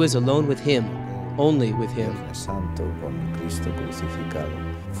 she was alone with Him, only with Him. Santo con Cristo crucificado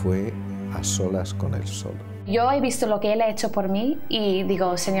fue a solas con Él solo. Yo he visto lo que Él ha hecho por mí y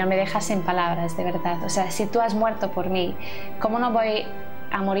digo, Señor, me dejas sin palabras, de verdad. O sea, si tú has muerto por mí, ¿cómo no voy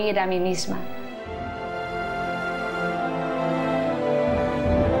a morir a mí misma?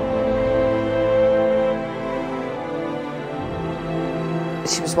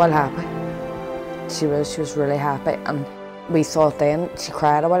 She was well happy. She was really happy, and we thought then she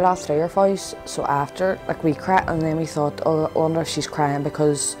cried about that 3 or 4. So after, like, we cried, and then we thought, oh, I wonder if she's crying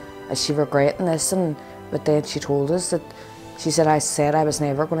because is she regretting this? But then she told us that she said I was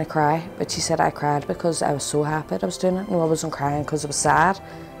never going to cry, but she said I cried because I was so happy that I was doing it. No, I wasn't crying because I was sad.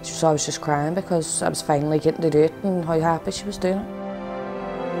 So I was just crying because I was finally getting to do it and how happy she was doing it.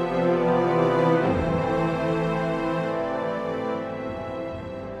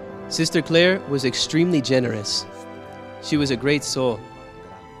 Sister Clare was extremely generous. She was a great soul.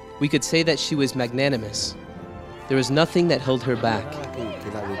 We could say that she was magnanimous. There was nothing that held her back.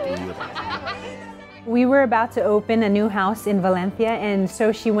 We were about to open a new house in Valencia, and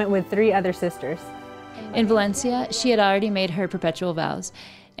so she went with 3 other sisters. In Valencia, she had already made her perpetual vows,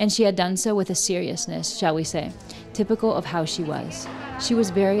 and she had done so with a seriousness, shall we say, typical of how she was. She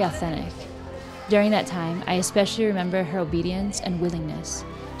was very authentic. During that time, I especially remember her obedience and willingness.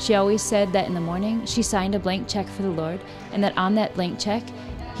 She always said that in the morning, she signed a blank check for the Lord, and that on that blank check,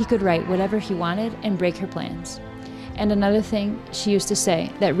 He could write whatever He wanted and break her plans. And another thing she used to say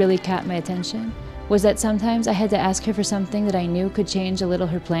that really caught my attention was that sometimes I had to ask her for something that I knew could change a little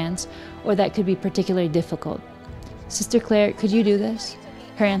her plans, or that could be particularly difficult. Sister Clare, could you do this?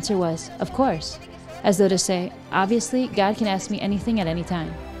 Her answer was, of course, as though to say, obviously, God can ask me anything at any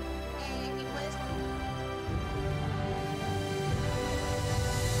time.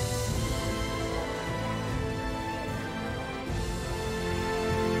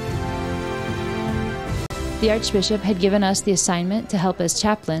 The Archbishop had given us the assignment to help as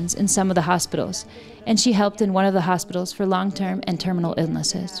chaplains in some of the hospitals, and she helped in one of the hospitals for long-term and terminal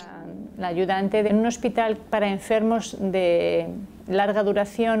illnesses. La ayudante en un hospital para enfermos de larga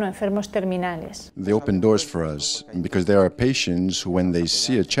duración o enfermos terminales. They open doors for us because there are patients who, when they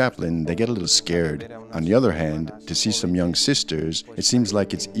see a chaplain, they get a little scared. On the other hand, to see some young sisters, it seems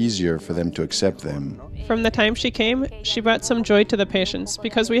like it's easier for them to accept them. From the time she came, she brought some joy to the patients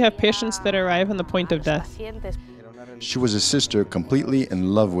because we have patients that arrive on the point of death. She was a sister completely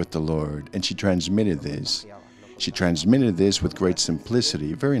in love with the Lord, and she transmitted this. She transmitted this with great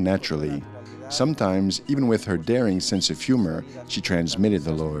simplicity, very naturally. Sometimes, even with her daring sense of humor, she transmitted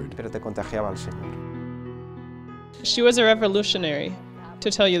the Lord. She was a revolutionary, to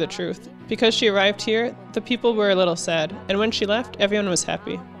tell you the truth. Because she arrived here, the people were a little sad, and when she left, everyone was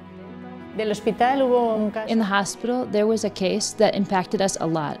happy. In the hospital, there was a case that impacted us a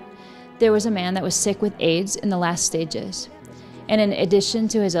lot. There was a man that was sick with AIDS in the last stages. And in addition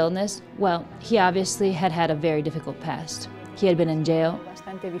to his illness, well, he obviously had had a very difficult past. He had been in jail.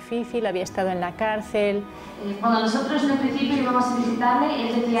 Bastante difícil, había estado en la cárcel. Cuando nosotros en el principio íbamos a visitarle,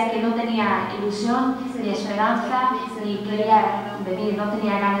 él decía que no tenía ilusión, ni esperanza, ni quería venir, no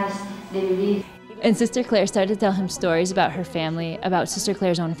tenía ganas de vivir. And Sister Clare started to tell him stories about her family, about Sister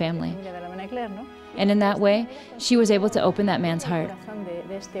Clare's own family. And in that way, she was able to open that man's heart.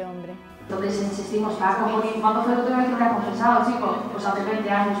 Entonces insistimos, ¿cuándo fue la última vez que me ha confesado, chico? Pues hace 20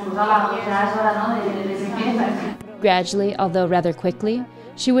 años, pues ala, ya es hora, ¿no? De que empiece. Gradually, although rather quickly,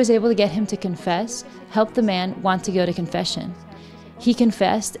 she was able to get him to confess, help the man want to go to confession. He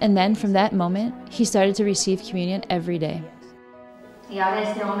confessed, and then from that moment, he started to receive communion every day. Y ahora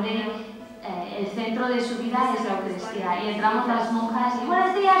este hombre, el centro de su vida es la Eucaristía. Y entramos a las monjas y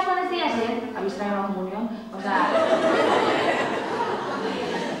buenos días, y él, ¿habéis traído la comunión? O sea...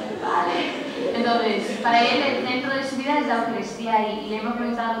 Vale. Entonces, para él el centro de su vida es la Eucaristía y le hemos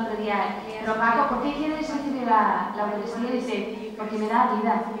preguntado el otro día, pero Paco, ¿por qué quieres recibir la Eucaristía? Y dice, porque me da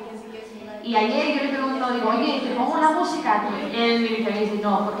vida. Y ayer yo le pregunto, digo, oye, ¿te pongo la música? Y él me dice,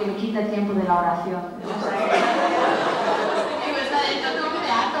 no, porque me quita el tiempo de la oración. O sea, digo, está dentro de un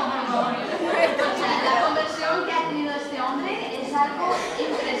teatro, por favor. O sea, la conversión que ha tenido este hombre es algo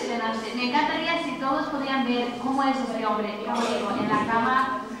impresionante. Me encantaría si todos podían ver cómo es este hombre, como digo, en la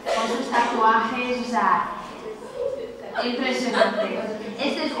cama, con sus tatuajes, o sea, impresionante.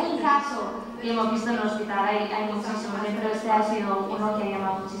 Este es un caso que hemos visto en el hospital, hay muchísimos, pero este ha sido uno que ha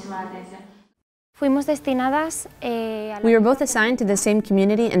llamado muchísimo la atención. Fuimos destinadas We were both assigned to the same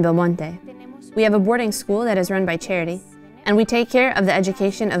community in Belmonte. We have a boarding school that is run by charity, and we take care of the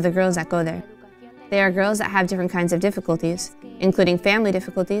education of the girls that go there. They are girls that have different kinds of difficulties, including family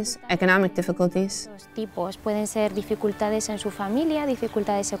difficulties, economic difficulties. Tipos pueden ser dificultades en su familia,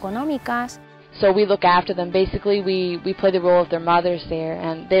 dificultades económicas. So we look after them. Basically, we play the role of their mothers there,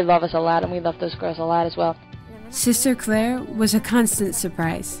 and they love us a lot, and we love those girls a lot as well. Sister Clare was a constant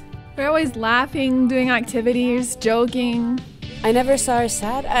surprise. We're always laughing, doing activities, joking. I never saw her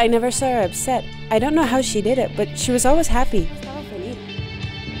sad. I never saw her upset. I don't know how she did it, but she was always happy.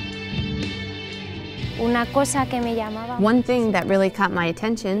 Una cosa que me llamaba. One thing that really caught my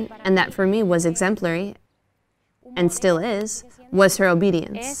attention, and that for me was exemplary, and still is, was her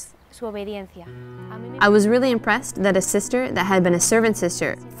obedience. Su obediencia. I was really impressed that a sister that had been a servant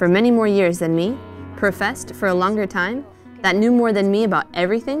sister for many more years than me, professed for a longer time, that knew more than me about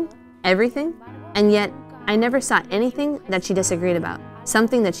everything, and yet I never saw anything that she disagreed about,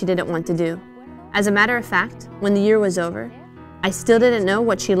 something that she didn't want to do. As a matter of fact, when the year was over, I still didn't know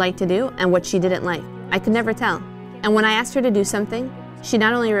what she liked to do and what she didn't like. I could never tell. And when I asked her to do something, she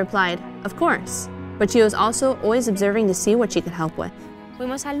not only replied, "Of course," but she was also always observing to see what she could help with. We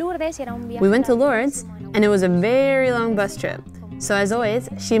went to Lourdes, and it was a very long bus trip. So as always,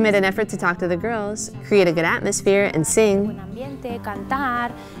 she made an effort to talk to the girls, create a good atmosphere, and sing.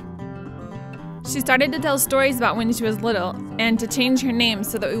 She started to tell stories about when she was little and to change her name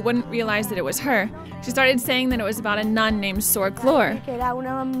so that we wouldn't realize that it was her. She started saying that it was about a nun named Sr Clare.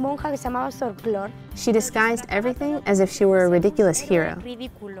 She disguised everything as if she were a ridiculous hero,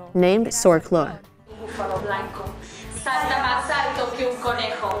 named Sr Clare. Salta más alto que un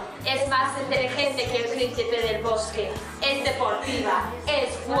conejo, es más inteligente que el príncipe del bosque, es deportiva,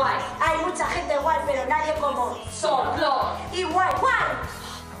 es guay. Hay mucha gente guay, pero nadie como Sr Clare. Y guay, guay.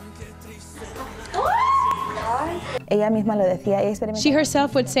 She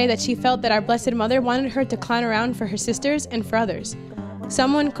herself would say that she felt that our Blessed Mother wanted her to clown around for her sisters and for others.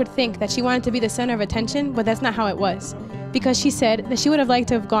 Someone could think that she wanted to be the center of attention, but that's not how it was, because she said that she would have liked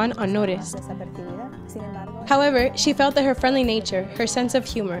to have gone unnoticed. However, she felt that her friendly nature, her sense of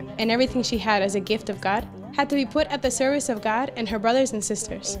humor, and everything she had as a gift of God had to be put at the service of God and her brothers and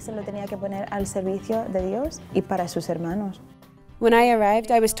sisters. When I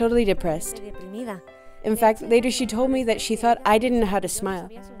arrived, I was totally depressed. In fact, later she told me that she thought I didn't know how to smile.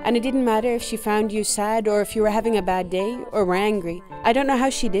 And it didn't matter if she found you sad or if you were having a bad day or were angry. I don't know how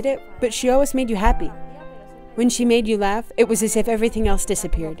she did it, but she always made you happy. When she made you laugh, it was as if everything else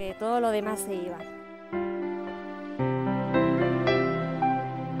disappeared.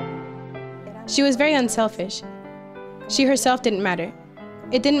 She was very unselfish. She herself didn't matter.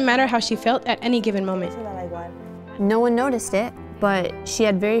 It didn't matter how she felt at any given moment. No one noticed it, but she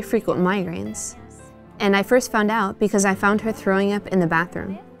had very frequent migraines. And I first found out because I found her throwing up in the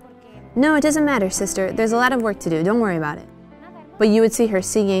bathroom. No, it doesn't matter, sister. There's a lot of work to do. Don't worry about it. But you would see her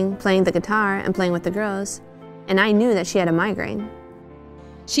singing, playing the guitar, and playing with the girls, and I knew that she had a migraine.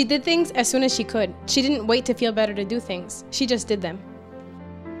 She did things as soon as she could. She didn't wait to feel better to do things. She just did them.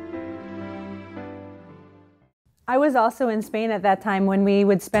 I was also in Spain at that time when we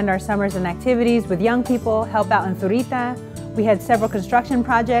would spend our summers in activities with young people, help out in Zurita. We had several construction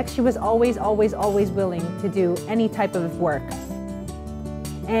projects. She was always willing to do any type of work.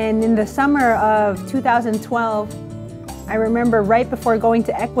 And in the summer of 2012, I remember right before going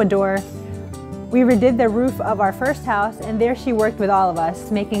to Ecuador, we redid the roof of our first house, and there she worked with all of us,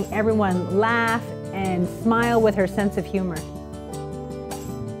 making everyone laugh and smile with her sense of humor.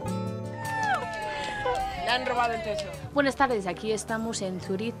 Buenas tardes, aquí estamos en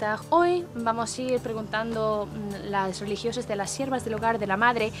Zurita. Hoy vamos a ir preguntando a las religiosas de las siervas del hogar de la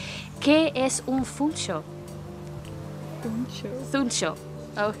madre ¿qué es un zuncho? Zuncho.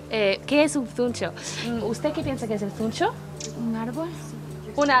 Oh, ¿qué es un zuncho? ¿Usted qué piensa que es el zuncho? Un árbol.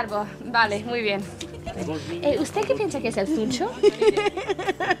 Un árbol, vale, muy bien. ¿Usted qué piensa que es el zuncho?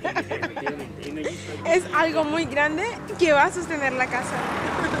 Es algo muy grande que va a sostener la casa.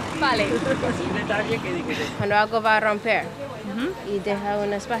 Vale. Cuando algo va a romper y deja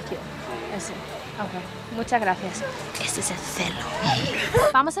un espacio. Así. Okay. Muchas gracias. Este es el celo.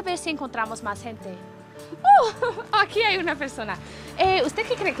 Vamos a ver si encontramos más gente. Aquí hay una persona. ¿Usted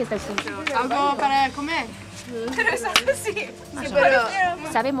qué cree que es el funcho? ¿Algo para comer? Pero es así. Sí, pero...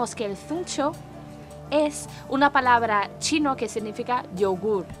 Sabemos que el funcho es una palabra chino que significa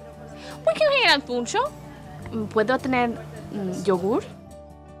yogur. ¿Por qué no era el funcho? ¿Puedo tener yogur?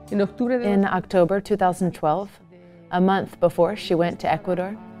 In October 2012, a month before she went to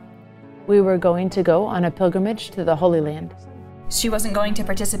Ecuador, we were going to go on a pilgrimage to the Holy Land. She wasn't going to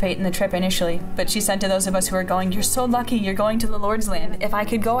participate in the trip initially, but she said to those of us who were going, "You're so lucky, you're going to the Lord's land. If I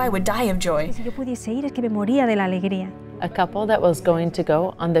could go, I would die of joy." Si yo pudiese ir, es que me moría de la alegría. A couple that was going to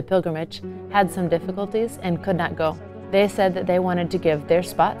go on the pilgrimage had some difficulties and could not go. They said that they wanted to give their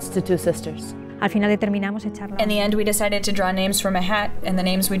spots to two sisters. Al final determinamos echarlo. In the end, we decided to draw names from a hat, and the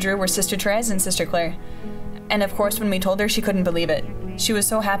names we drew were Sister Therese and Sister Clare. And of course, when we told her, she couldn't believe it. She was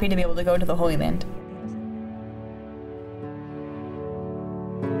so happy to be able to go to the Holy Land.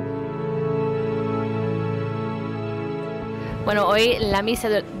 Bueno, hoy en la misa,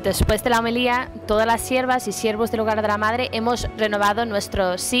 después de la homilía, todas las siervas y siervos del hogar de la Madre hemos renovado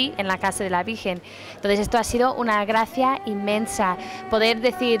nuestro sí en la casa de la Virgen. Entonces esto ha sido una gracia inmensa, poder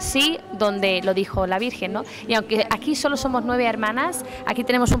decir sí donde lo dijo la Virgen, ¿no? Y aunque aquí solo somos 9 hermanas, aquí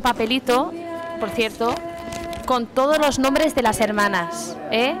tenemos un papelito, por cierto, con todos los nombres de las hermanas,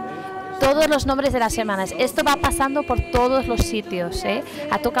 todos los nombres de las hermanas. Esto va pasando por todos los sitios,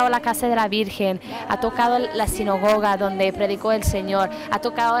 Ha tocado la casa de la Virgen, ha tocado la sinagoga donde predicó el Señor, ha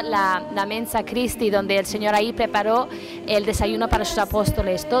tocado la mensa Christi donde el Señor ahí preparó el desayuno para sus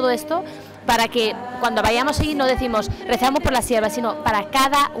apóstoles. Todo esto para que cuando vayamos allí no decimos rezamos por las siervas, sino para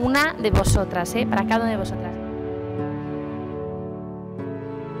cada una de vosotras, para cada una de vosotras.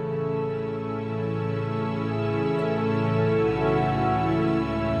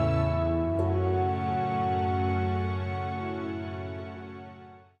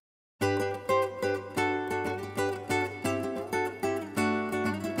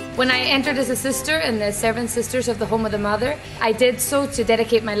 When I entered as a sister in the Servant Sisters of the Home of the Mother, I did so to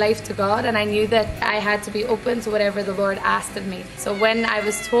dedicate my life to God, and I knew that I had to be open to whatever the Lord asked of me. So when I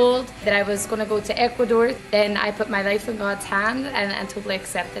was told that I was going to go to Ecuador, then I put my life in God's hand and totally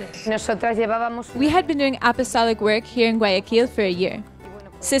accepted it. We had been doing apostolic work here in Guayaquil for a year.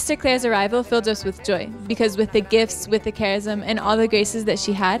 Sister Clare's arrival filled us with joy, because with the gifts, with the charism, and all the graces that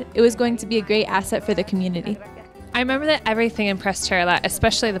she had, it was going to be a great asset for the community. I remember that everything impressed her a lot,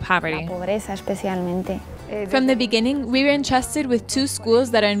 especially the poverty. From the beginning, we were entrusted with 2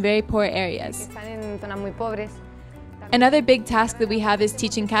 schools that are in very poor areas. Another big task that we have is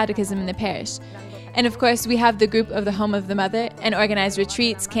teaching catechism in the parish. And of course, we have the group of the Home of the Mother and organize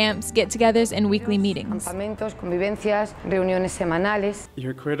retreats, camps, get-togethers, and weekly meetings. I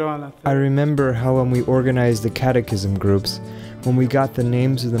remember how when we organized the catechism groups, when we got the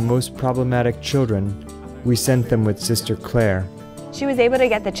names of the most problematic children, we sent them with Sister Clare. She was able to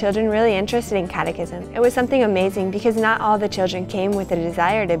get the children really interested in catechism. It was something amazing because not all the children came with a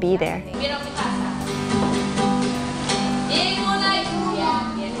desire to be there.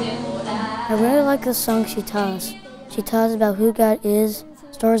 I really like the song she taught us. She taught us about who God is,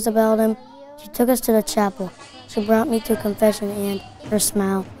 stories about Him. She took us to the chapel. She brought me to confession, and her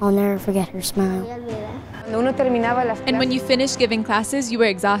smile, I'll never forget her smile. And when you finished giving classes, you were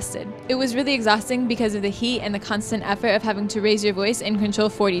exhausted. It was really exhausting because of the heat and the constant effort of having to raise your voice and control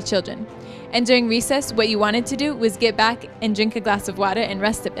 40 children. And during recess, what you wanted to do was get back and drink a glass of water and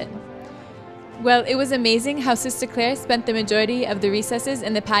rest a bit. Well, it was amazing how Sister Clare spent the majority of the recesses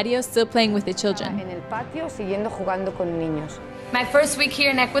in the patio still playing with the children. My first week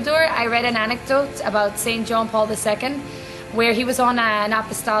here in Ecuador, I read an anecdote about St. John Paul II, where he was on an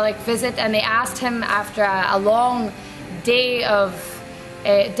apostolic visit, and they asked him after a long day of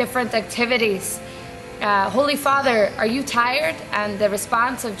different activities, Holy Father, are you tired? And the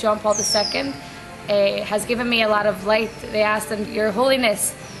response of John Paul II has given me a lot of light. They asked him, Your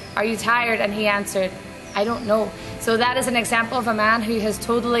Holiness, are you tired? And he answered, I don't know. So that is an example of a man who has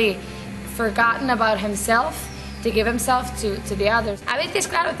totally forgotten about himself to give himself to the others. A veces,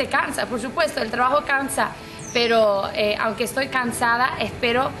 claro, te cansa, por supuesto, el trabajo cansa, pero aunque estoy cansada,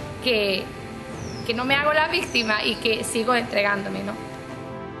 espero que no me hago la víctima y que sigo entregándome, ¿no?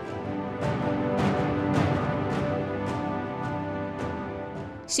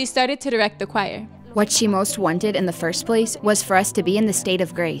 She started to direct the choir. What she most wanted in the first place was for us to be in the state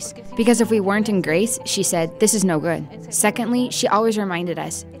of grace. Because if we weren't in grace, she said, this is no good. Secondly, she always reminded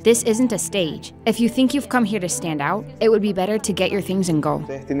us, this isn't a stage. If you think you've come here to stand out, it would be better to get your things and go.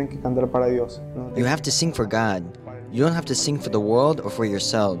 You have to sing for God. You don't have to sing for the world or for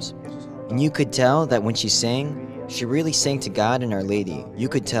yourselves. And you could tell that when she sang, she really sang to God and Our Lady. You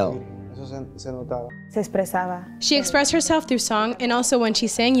could tell. She expressed herself through song, and also when she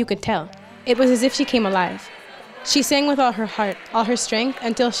sang, you could tell. It was as if she came alive. She sang with all her heart, all her strength,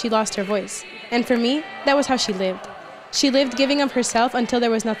 until she lost her voice. And for me, that was how she lived. She lived giving of herself until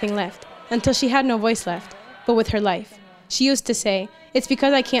there was nothing left, until she had no voice left, but with her life. She used to say, "It's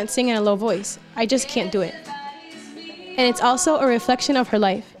because I can't sing in a low voice. I just can't do it." And it's also a reflection of her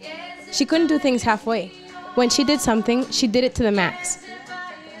life. She couldn't do things halfway. When she did something, she did it to the max.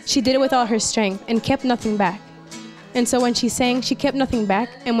 She did it with all her strength and kept nothing back. And so when she sang, she kept nothing back,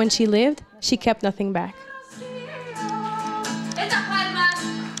 and when she lived, she kept nothing back.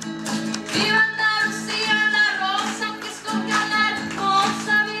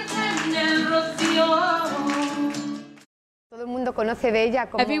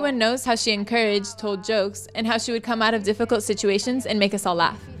 Everyone knows how she encouraged, told jokes, and how she would come out of difficult situations and make us all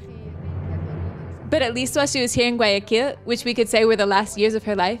laugh. But at least while she was here in Guayaquil, which we could say were the last years of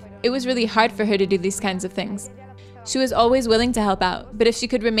her life, it was really hard for her to do these kinds of things. She was always willing to help out, but if she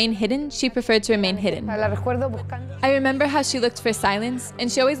could remain hidden, she preferred to remain hidden. I remember how she looked for silence,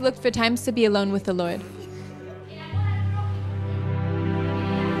 and she always looked for times to be alone with the Lord.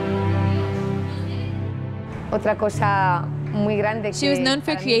 She was known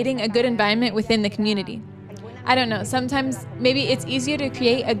for creating a good environment within the community. I don't know, sometimes maybe it's easier to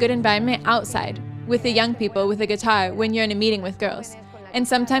create a good environment outside, with the young people with a guitar when you're in a meeting with girls. And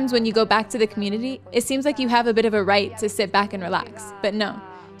sometimes when you go back to the community, it seems like you have a bit of a right to sit back and relax. But no,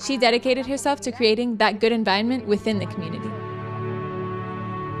 she dedicated herself to creating that good environment within the community.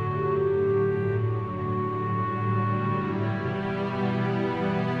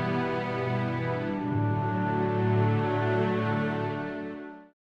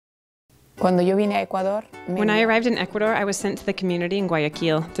 When I arrived in Ecuador, I was sent to the community in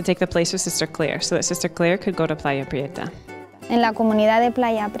Guayaquil to take the place of Sister Clare so that Sister Clare could go to Playa Prieta. In the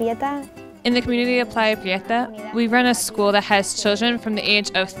community of Playa Prieta, we run a school that has children from the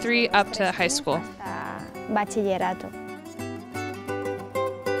age of 3 up to high school.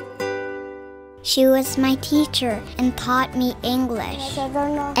 She was my teacher and taught me English,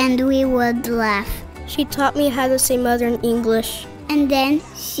 and we would laugh. She taught me how to say mother in English. And then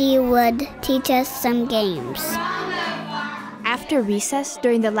she would teach us some games. After recess,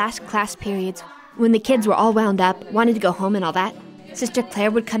 during the last class periods, when the kids were all wound up, wanted to go home and all that, Sister Clare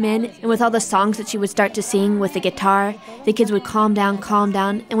would come in, and with all the songs that she would start to sing with the guitar, the kids would calm down,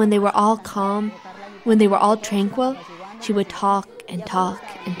 and when they were all calm, when they were all tranquil, she would talk and talk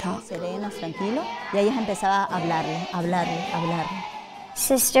and talk.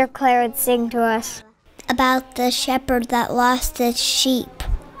 Sister Clare would sing to us about the shepherd that lost his sheep.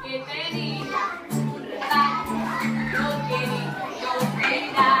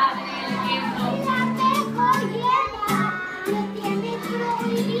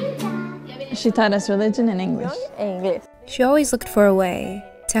 She taught us religion and English. She always looked for a way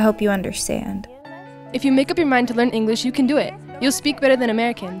to help you understand. If you make up your mind to learn English, you can do it. You'll speak better than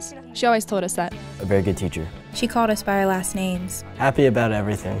Americans. She always told us that. A very good teacher. She called us by our last names. Happy about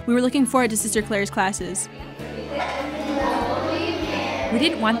everything. We were looking forward to Sister Clare's classes. We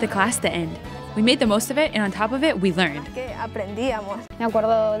didn't want the class to end. We made the most of it, and on top of it, we learned. I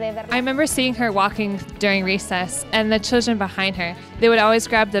remember seeing her walking during recess, and the children behind her, they would always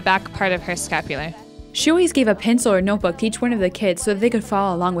grab the back part of her scapular. She always gave a pencil or notebook to each one of the kids so that they could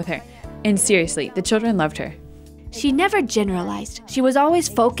follow along with her. And seriously, the children loved her. She never generalized. She was always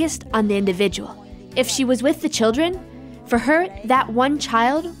focused on the individual. If she was with the children, for her, that one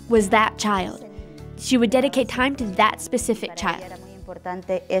child was that child. She would dedicate time to that specific child.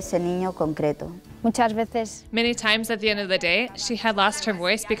 Many times at the end of the day, she had lost her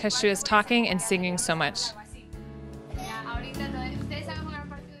voice because she was talking and singing so much.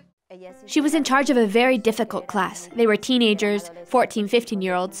 She was in charge of a very difficult class. They were teenagers, 14,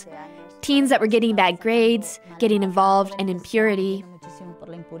 15-year-olds, teens that were getting bad grades, getting involved in impurity.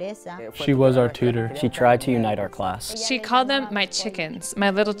 She was our tutor. She tried to unite our class. She called them my chickens,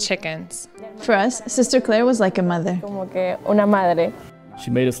 my little chickens. For us, Sister Clare was like a mother. She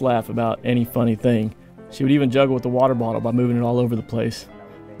made us laugh about any funny thing. She would even juggle with the water bottle by moving it all over the place.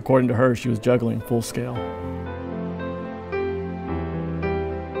 According to her, she was juggling full scale.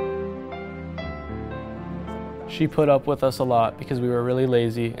 She put up with us a lot because we were really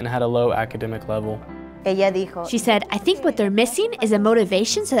lazy and had a low academic level. She said, I think what they're missing is a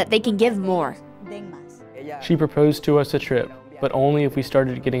motivation so that they can give more. She proposed to us a trip, but only if we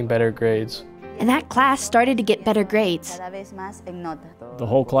started getting better grades. And that class started to get better grades. The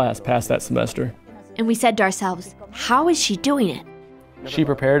whole class passed that semester. And we said to ourselves, how is she doing it? She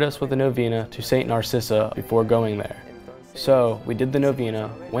prepared us with a novena to St. Narcissa before going there. So we did the novena,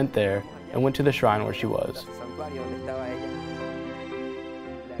 went there, and went to the shrine where she was.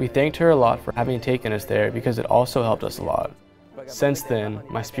 We thanked her a lot for having taken us there because it also helped us a lot. Since then,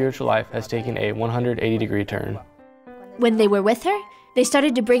 my spiritual life has taken a 180-degree turn. When they were with her, they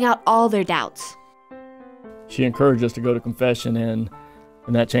started to bring out all their doubts. She encouraged us to go to confession, and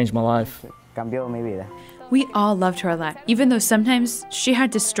that changed my life. We all loved her a lot, even though sometimes she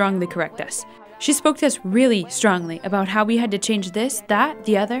had to strongly correct us. She spoke to us really strongly about how we had to change this, that,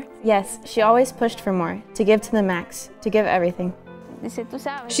 the other. Yes, she always pushed for more, to give to the max, to give everything.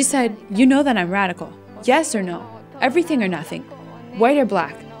 She said, "You know that I'm radical. Yes or no? Everything or nothing. White or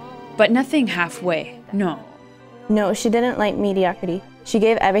black. But nothing halfway. No." No, she didn't like mediocrity. She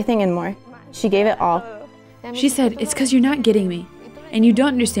gave everything and more. She gave it all. She said, "It's because you're not getting me. And you don't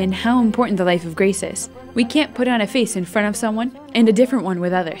understand how important the life of grace is. We can't put on a face in front of someone and a different one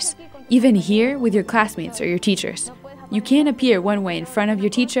with others. Even here with your classmates or your teachers. You can't appear one way in front of your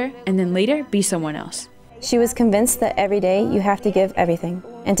teacher and then later be someone else." She was convinced that every day you have to give everything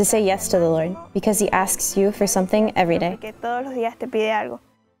and to say yes to the Lord because He asks you for something every day.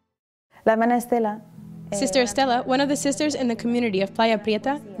 Sister Estela, one of the sisters in the community of Playa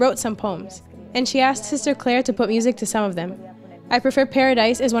Prieta, wrote some poems, and she asked Sister Clare to put music to some of them. I Prefer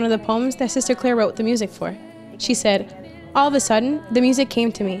Paradise is one of the poems that Sister Clare wrote the music for. She said, "All of a sudden, the music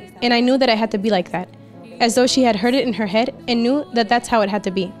came to me, and I knew that I had to be like that, as though she had heard it in her head and knew that that's how it had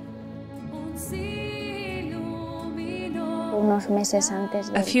to be."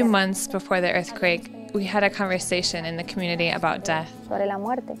 A few months before the earthquake, we had a conversation in the community about death.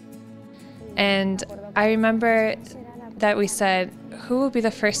 And I remember that we said, who will be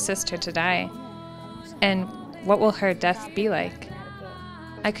the first sister to die? And what will her death be like?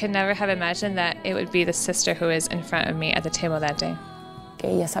 I could never have imagined that it would be the sister who is in front of me at the table that day.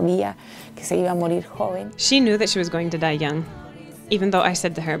 She knew that she was going to die young, even though I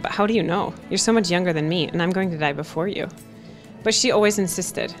said to her, "But how do you know? You're so much younger than me, and I'm going to die before you." But she always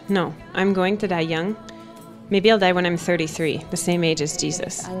insisted, "No, I'm going to die young. Maybe I'll die when I'm 33, the same age as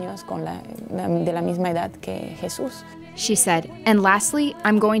Jesus." She said, "And lastly,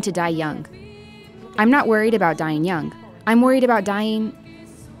 I'm going to die young. I'm not worried about dying young. I'm worried about dying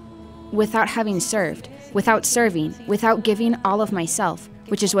without having served, without serving, without giving all of myself,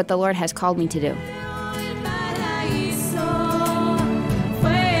 which is what the Lord has called me to do."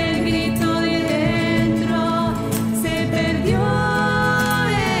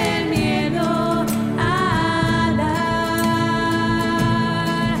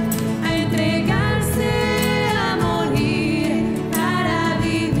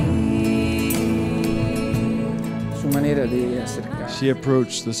 She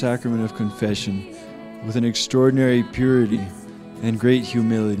approached the sacrament of confession with an extraordinary purity and great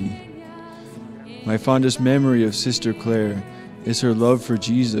humility. My fondest memory of Sister Clare is her love for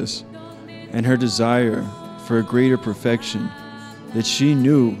Jesus and her desire for a greater perfection that she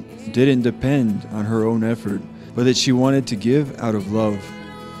knew didn't depend on her own effort, but that she wanted to give out of love.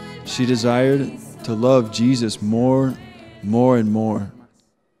 She desired to love Jesus more, and more.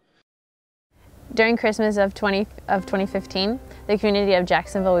 During Christmas of 2015, the community of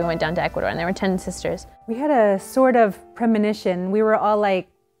Jacksonville, we went down to Ecuador, and there were 10 sisters. We had a sort of premonition. We were all like,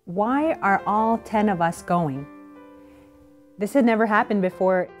 why are all 10 of us going? This had never happened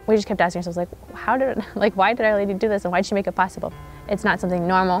before. We just kept asking ourselves, why did Our Lady do this, and why did she make it possible? It's not something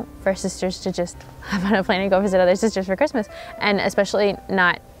normal for sisters to just hop on a plane and go visit other sisters for Christmas, and especially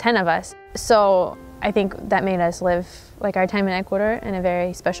not 10 of us. So I think that made us live our time in Ecuador in a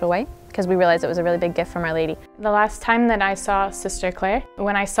very special way, because we realized it was a really big gift from Our Lady. The last time that I saw Sister Clare,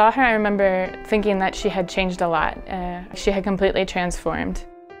 when I saw her, I remember thinking that she had changed a lot. She had completely transformed.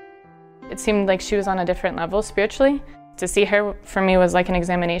 It seemed like she was on a different level spiritually. To see her, for me, was like an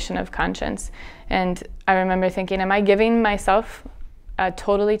examination of conscience. And I remember thinking, am I giving myself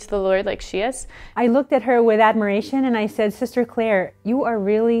totally to the Lord like she is? I looked at her with admiration and I said, "Sister Clare, you are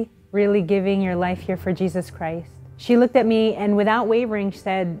really giving your life here for Jesus Christ." She looked at me and without wavering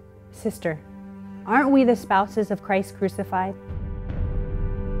said, "Sister, aren't we the spouses of Christ crucified?"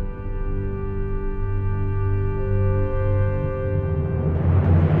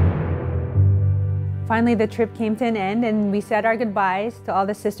 Finally, the trip came to an end and we said our goodbyes to all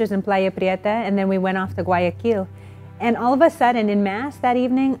the sisters in Playa Prieta, and then we went off to Guayaquil. And all of a sudden, in Mass that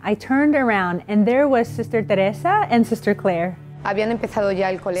evening, I turned around and there was Sister Teresa and Sister Clare.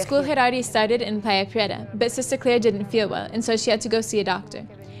 School had already started in Playa Prieta, but Sister Clare didn't feel well, and so she had to go see a doctor.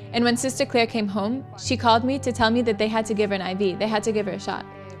 And when Sister Clare came home, she called me to tell me that they had to give her an IV, they had to give her a shot.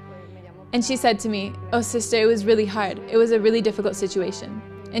 And she said to me, "Oh, sister, it was really hard. It was a really difficult situation."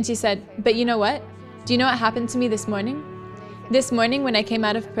 And she said, "But you know what? Do you know what happened to me this morning? This morning when I came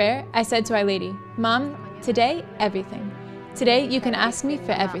out of prayer, I said to Our Lady, 'Mom, today, everything. Today, you can ask me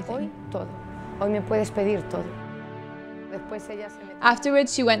for everything.'"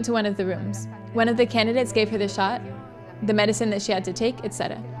 Afterwards, she went to one of the rooms. One of the candidates gave her the shot, the medicine that she had to take,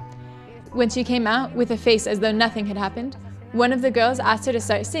 etc. When she came out with a face as though nothing had happened, one of the girls asked her to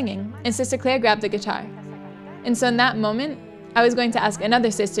start singing, and Sister Clare grabbed the guitar. And so in that moment, I was going to ask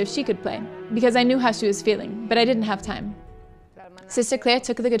another sister if she could play, because I knew how she was feeling, but I didn't have time. Sister Clare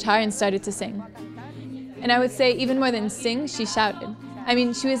took the guitar and started to sing. And I would say even more than sing, she shouted. I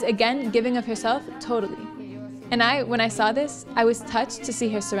mean, she was again giving of herself totally. And when I saw this, I was touched to see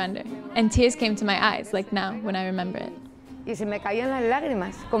her surrender. And tears came to my eyes, like now, when I remember it. Y se me caían las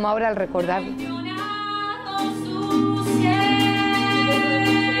lágrimas, como ahora al recordarlo.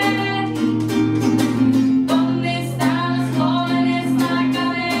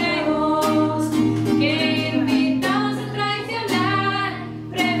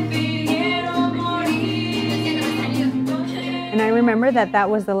 And I remember that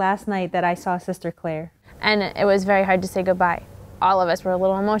was the last night that I saw Sister Clare. And it was very hard to say goodbye. All of us were a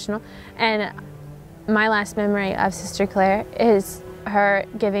little emotional. And my last memory of Sister Clare is her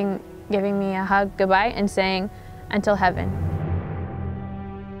giving me a hug goodbye and saying, "Until heaven."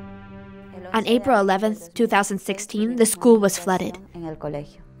 On April 11th, 2016, the school was flooded.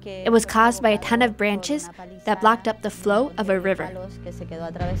 It was caused by a ton of branches that blocked up the flow of a river.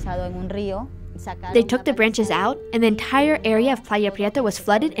 They took the branches out, and the entire area of Playa Prieta was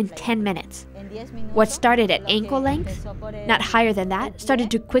flooded in 10 minutes. What started at ankle length, not higher than that,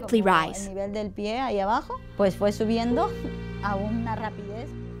 started to quickly rise.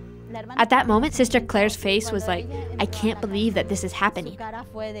 At that moment, Sister Clare's face was like, "I can't believe that this is happening."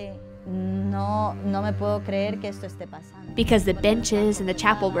 Because the benches in the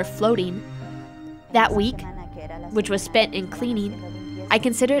chapel were floating. That week, which was spent in cleaning, I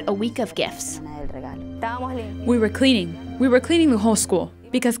consider it a week of gifts. We were cleaning. We were cleaning the whole school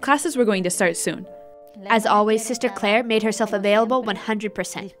because classes were going to start soon. As always, Sister Clare made herself available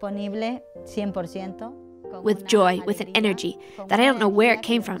 100%. With joy, with an energy that I don't know where it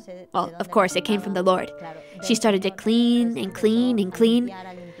came from. Well, of course, it came from the Lord. She started to clean and clean and clean.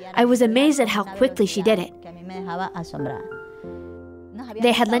 I was amazed at how quickly she did it.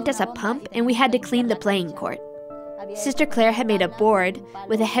 They had lent us a pump, and we had to clean the playing court. Sister Clare had made a board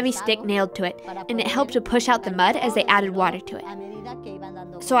with a heavy stick nailed to it, and it helped to push out the mud as they added water to it.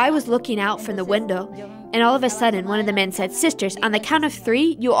 So I was looking out from the window, and all of a sudden one of the men said, "Sisters, on the count of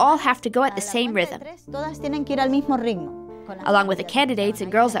 3, you all have to go at the same rhythm," along with the candidates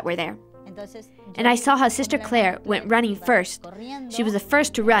and girls that were there. And I saw how Sister Clare went running first. She was the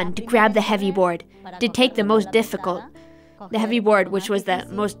first to run to grab the heavy board, to take the heavy board, which was the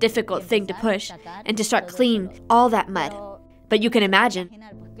most difficult thing to push, and to start cleaning all that mud. But you can imagine.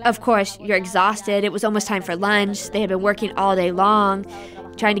 Of course, you're exhausted. It was almost time for lunch. They had been working all day long,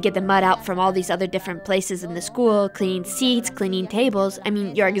 trying to get the mud out from all these other different places in the school, cleaning seats, cleaning tables. I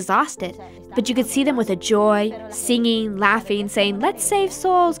mean, you're exhausted. But you could see them with a joy, singing, laughing, saying, "Let's save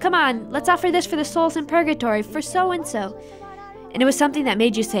souls. Come on, let's offer this for the souls in purgatory, for so-and-so." And it was something that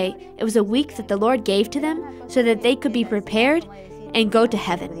made you say it was a week that the Lord gave to them so that they could be prepared and go to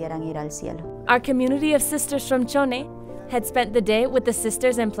heaven. Our community of sisters from Chone had spent the day with the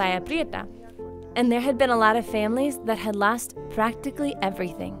sisters in Playa Prieta, and there had been a lot of families that had lost practically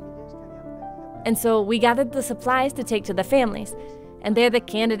everything. And so we gathered the supplies to take to the families, and there the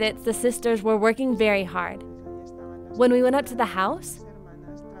candidates, the sisters, were working very hard. When we went up to the house,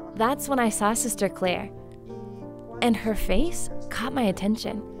 that's when I saw Sister Clare, and her face caught my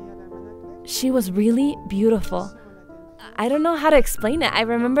attention. She was really beautiful. I don't know how to explain it. I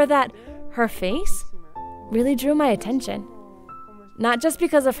remember that her face really drew my attention. Not just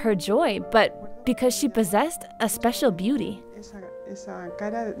because of her joy, but because she possessed a special beauty. Esa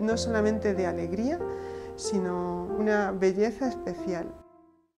cara no solamente de alegría, sino una belleza especial.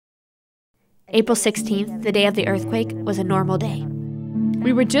 April 16th, the day of the earthquake, was a normal day.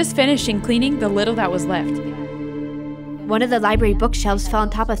 We were just finishing cleaning the little that was left. One of the library bookshelves fell on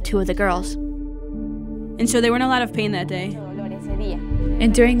top of 2 of the girls. And so they were in a lot of pain that day.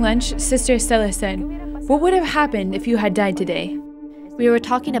 And during lunch, Sister Estella said, "What would have happened if you had died today?" We were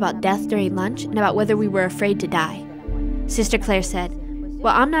talking about death during lunch and about whether we were afraid to die. Sister Clare said,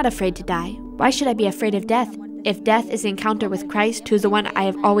 "Well, I'm not afraid to die. Why should I be afraid of death if death is the encounter with Christ, who is the one I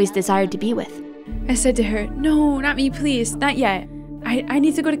have always desired to be with?" I said to her, "No, not me, please, not yet. I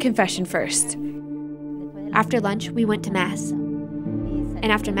need to go to confession first." After lunch, we went to Mass.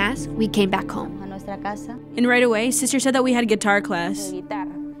 And after Mass, we came back home. And right away, Sister said that we had guitar class.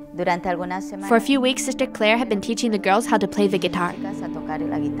 For a few weeks, Sister Clare had been teaching the girls how to play the guitar.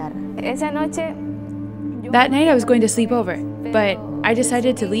 That night I was going to sleep over, but I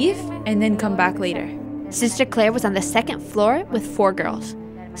decided to leave and then come back later. Sister Clare was on the second floor with 4 girls.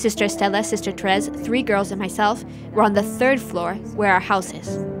 Sister Estela, Sister Therese, 3 girls, and myself were on the 3rd floor where our house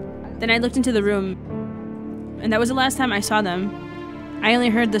is. Then I looked into the room, and that was the last time I saw them. I only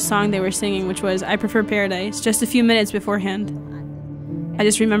heard the song they were singing, which was I Prefer Paradise, just a few minutes beforehand. I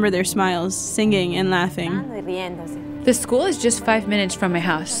just remember their smiles, singing and laughing. The school is just 5 minutes from my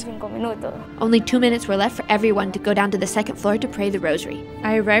house. Only 2 minutes were left for everyone to go down to the 2nd floor to pray the rosary.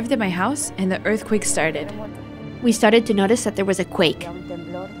 I arrived at my house and the earthquake started. We started to notice that there was a quake.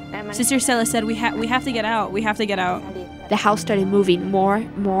 Sister Stella said, we have to get out, we have to get out. The house started moving more,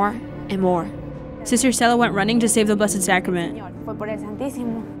 and more. Sister Stella went running to save the Blessed Sacrament.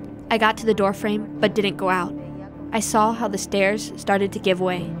 I got to the doorframe, but didn't go out. I saw how the stairs started to give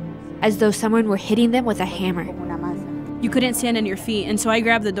way, as though someone were hitting them with a hammer. You couldn't stand on your feet, and so I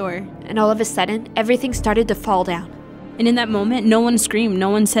grabbed the door. And all of a sudden, everything started to fall down. And in that moment, no one screamed, no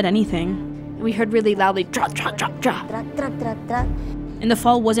one said anything. And we heard really loudly, drop, drop, drop, drop. And the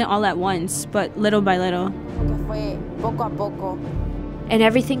fall wasn't all at once, but little by little. And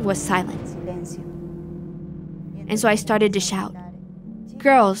everything was silent. And so I started to shout,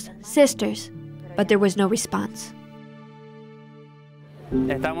 girls, sisters, but there was no response.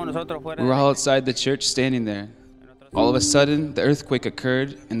 We were all outside the church standing there. All of a sudden, the earthquake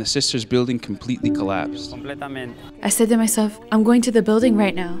occurred and the sisters' building completely collapsed. I said to myself, I'm going to the building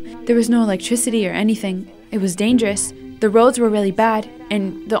right now. There was no electricity or anything. It was dangerous. The roads were really bad,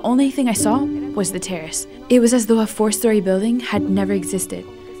 and the only thing I saw was the terrace. It was as though a 4-story building had never existed,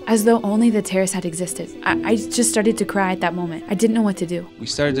 as though only the terrace had existed. I just started to cry at that moment. I didn't know what to do. We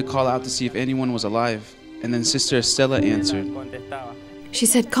started to call out to see if anyone was alive, and then Sister Estela answered. She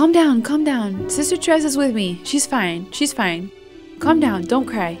said, calm down, calm down. Sister Therese is with me. She's fine, she's fine. Calm down, don't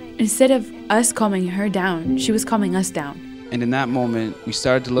cry. Instead of us calming her down, she was calming us down. And in that moment, we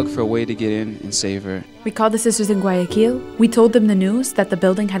started to look for a way to get in and save her. We called the sisters in Guayaquil. We told them the news that the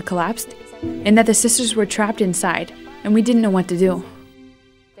building had collapsed and that the sisters were trapped inside, and we didn't know what to do.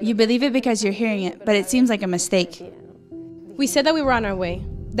 You believe it because you're hearing it, but it seems like a mistake. We said that we were on our way,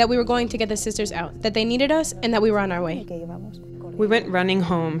 that we were going to get the sisters out, that they needed us, and that we were on our way. We went running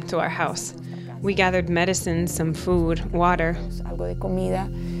home to our house. We gathered medicine, some food, water.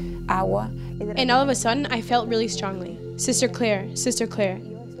 And all of a sudden, I felt really strongly. Sister Clare, Sister Clare.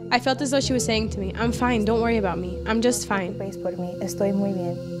 I felt as though she was saying to me, I'm fine, don't worry about me. I'm just fine.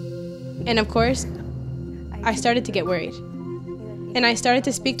 And of course, I started to get worried. And I started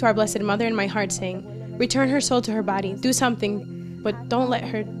to speak to our Blessed Mother in my heart, saying, return her soul to her body, do something, but don't let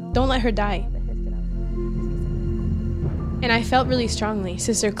her die. And I felt really strongly,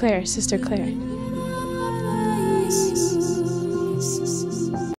 Sister Clare, Sister Clare.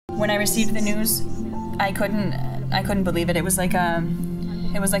 When I received the news, I couldn't believe it. It was like a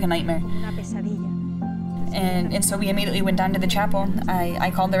nightmare. And so we immediately went down to the chapel.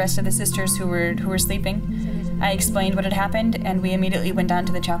 I called the rest of the sisters who were sleeping. I explained what had happened, and we immediately went down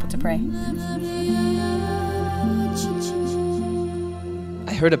to the chapel to pray.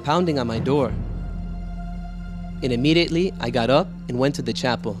 I heard a pounding on my door. And immediately I got up and went to the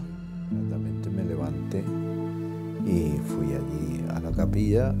chapel.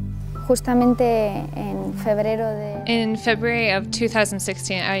 In February of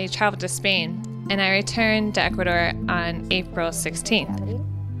 2016, I traveled to Spain, and I returned to Ecuador on April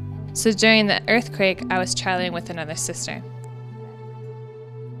 16th. So during the earthquake, I was traveling with another sister.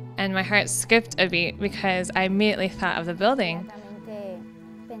 And my heart skipped a beat because I immediately thought of the building.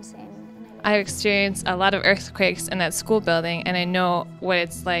 I've experienced a lot of earthquakes in that school building, and I know what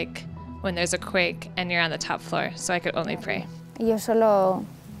it's like when there's a quake and you're on the top floor, so I could only pray. Yo solo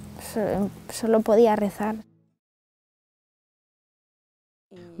podía rezar.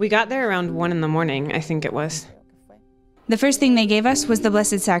 We got there around 1 in the morning, I think it was. The first thing they gave us was the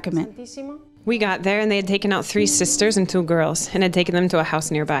Blessed Sacrament. We got there and they had taken out 3 sisters and 2 girls and had taken them to a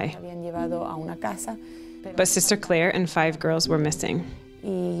house nearby. But Sister Clare and 5 girls were missing.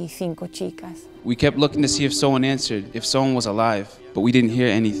 We kept looking to see if someone answered, if someone was alive, but we didn't hear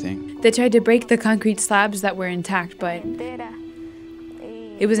anything. They tried to break the concrete slabs that were intact, but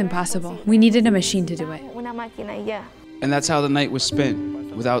it was impossible. We needed a machine to do it. And that's how the night was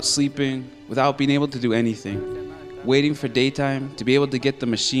spent, without sleeping, without being able to do anything. Waiting for daytime to be able to get the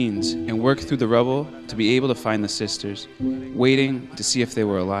machines and work through the rubble to be able to find the sisters. Waiting to see if they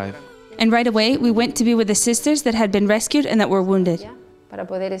were alive. And right away, we went to be with the sisters that had been rescued and that were wounded. para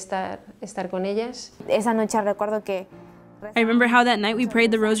poder estar con ellas. Esa noche recuerdo que I remember how that night we prayed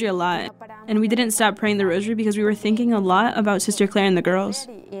the rosary a lot, and we didn't stop praying the rosary because we were thinking a lot about Sister Clare and the girls.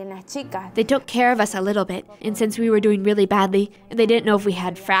 They took care of us a little bit, and since we were doing really badly, and they didn't know if we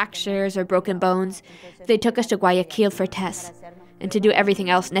had fractures or broken bones, they took us to Guayaquil for tests, and to do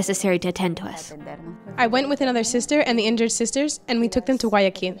everything else necessary to attend to us. I went with another sister and the injured sisters, and we took them to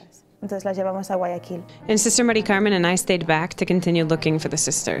Guayaquil. Entonces las llevamos a Guayaquil. And Sister Marie Carmen and I stayed back to continue looking for the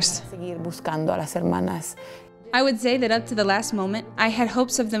sisters. Seguir buscando a las hermanas. I would say that up to the last moment, I had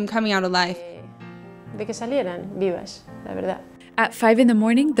hopes of them coming out alive. De que salieran vivas, la verdad. At 5 in the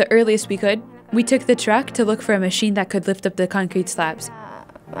morning, the earliest we could, we took the truck to look for a machine that could lift up the concrete slabs.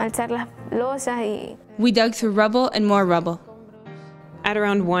 We dug through rubble and more rubble. At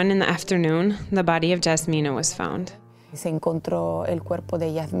around 1 in the afternoon, the body of Jasmina was found. Se encontró el cuerpo de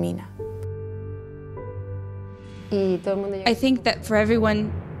Yasmina. I think that for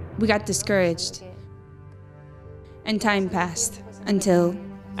everyone, we got discouraged. And time passed until...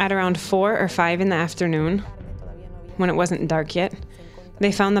 At around 4 or 5 in the afternoon, when it wasn't dark yet,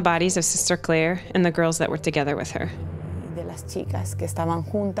 they found the bodies of Sister Clare and the girls that were together with her.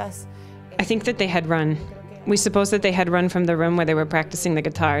 I think that they had run. We suppose that they had run from the room where they were practicing the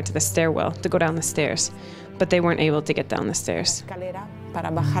guitar to the stairwell to go down the stairs, but they weren't able to get down the stairs.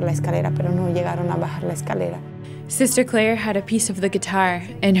 Sister Clare had a piece of the guitar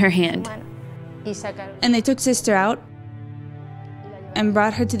in her hand. And they took Sister out and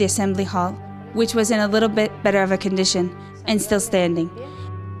brought her to the assembly hall, which was in a little bit better of a condition and still standing.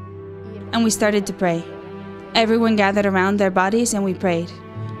 And we started to pray. Everyone gathered around their bodies and we prayed.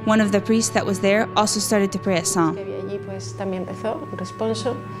 One of the priests that was there also started to pray a psalm.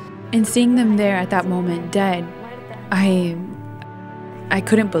 And seeing them there at that moment, dead, I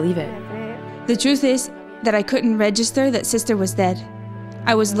couldn't believe it. The truth is that I couldn't register that Sister was dead.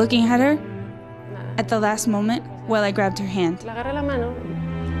 I was looking at her at the last moment while I grabbed her hand.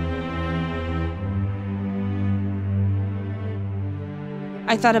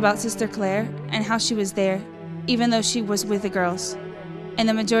 I thought about Sister Clare and how she was there, even though she was with the girls, and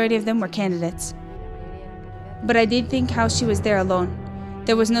the majority of them were candidates. But I did think how she was there alone.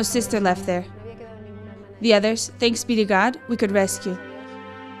 There was no sister left there. The others, thanks be to God, we could rescue.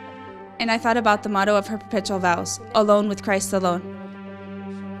 And I thought about the motto of her perpetual vows, alone with Christ alone.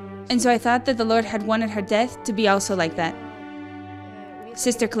 And so I thought that the Lord had wanted her death to be also like that.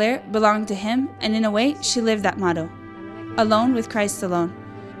 Sister Clare belonged to Him, and in a way, she lived that motto. Alone with Christ alone.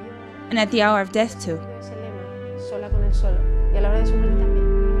 And at the hour of death too.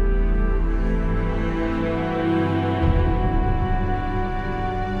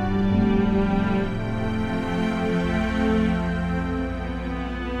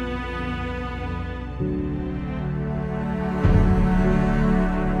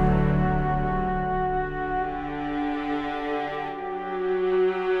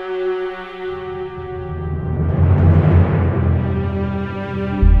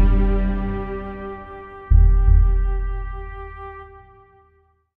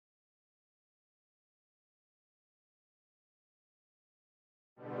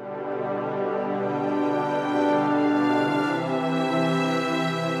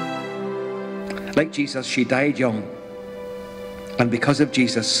 Like Jesus, she died young. And because of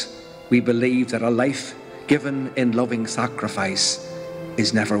Jesus, we believe that a life given in loving sacrifice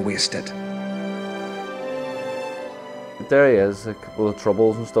is never wasted. There is a couple of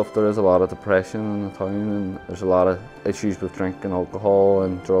troubles and stuff. There is a lot of depression in the town, and there's a lot of issues with drinking alcohol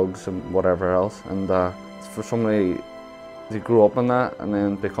and drugs and whatever else. And for somebody to grow up in that and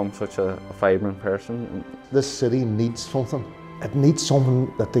then become such a vibrant person. This city needs something. It needs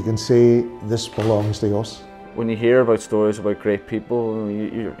something that they can say, this belongs to us. When you hear about stories about great people,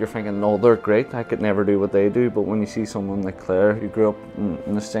 you're thinking, no, they're great, I could never do what they do. But when you see someone like Claire, who grew up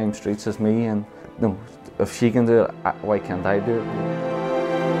in the same streets as me, and you know, if she can do it, why can't I do it?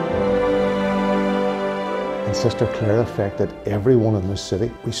 And Sister Clare affected everyone in this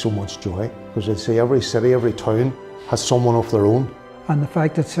city with so much joy. Because they say every city, every town has someone of their own. And the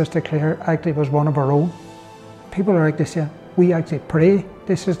fact that Sister Clare actually was one of our own. People are actually saying, we actually pray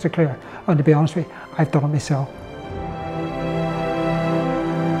to Sister Clare. And to be honest with you, I've done it myself.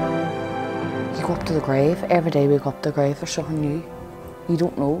 You go up to the grave, every day we go up to the grave, there's something new. You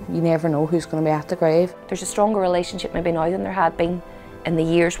don't know, you never know who's going to be at the grave. There's a stronger relationship maybe now than there had been in the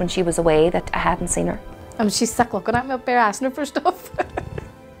years when she was away that I hadn't seen her. She's sick looking at me up there asking her for stuff.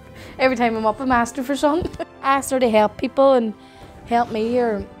 Every time I'm up, I'm asking her for something. I asked her to help people and help me.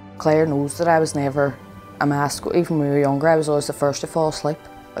 Or Claire knows that I was never a mask. Even when we were younger, I was always the first to fall asleep.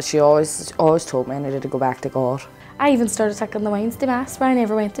 But she always told me I needed to go back to God. I even started taking the Wednesday Mass, where I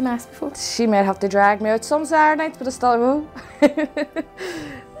never went to Mass before. She might have to drag me out some Saturday nights, but I still go.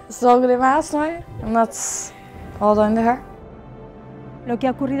 Still go to Mass now, and that's all down to her.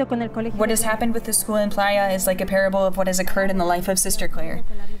 What has happened with the school in Playa is like a parable of what has occurred in the life of Sister Clare.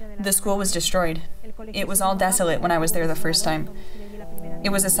 The school was destroyed. It was all desolate when I was there the first time.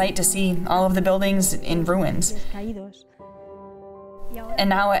 It was a sight to see, all of the buildings in ruins. And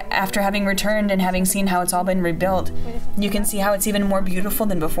now, after having returned and having seen how it's all been rebuilt, you can see how it's even more beautiful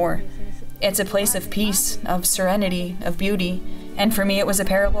than before. It's a place of peace, of serenity, of beauty, and for me it was a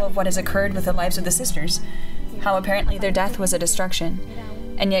parable of what has occurred with the lives of the sisters, how apparently their death was a destruction,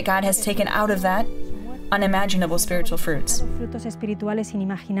 and yet God has taken out of that unimaginable spiritual fruits.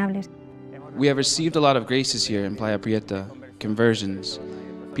 We have received a lot of graces here in Playa Prieta, conversions.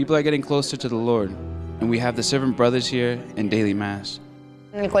 People are getting closer to the Lord, and we have the servant brothers here in daily Mass.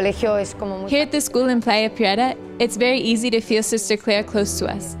 Here at the school in Playa Prieta, it's very easy to feel Sister Clare close to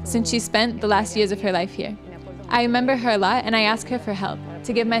us, since she spent the last years of her life here. I remember her a lot, and I ask her for help,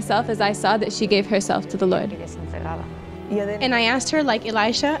 to give myself as I saw that she gave herself to the Lord. And I asked her like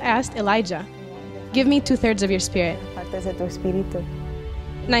Elisha asked Elijah, "Give me 2/3 of your spirit."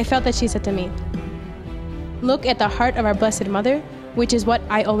 And I felt that she said to me, "Look at the heart of our Blessed Mother," which is what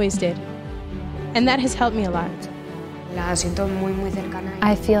I always did. And that has helped me a lot.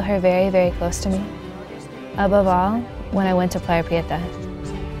 I feel her very, very close to me. Above all, when I went to Playa Prieta,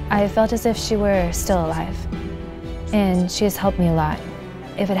 I felt as if she were still alive. And she has helped me a lot.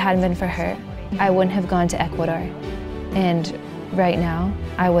 If it hadn't been for her, I wouldn't have gone to Ecuador. And right now,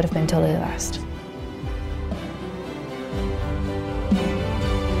 I would have been totally lost.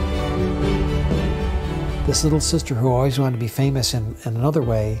 This little sister who always wanted to be famous in another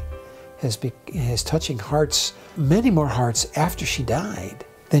way is touching hearts, many more hearts after she died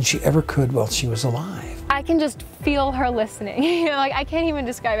than she ever could while she was alive. I can just feel her listening. You know, like I can't even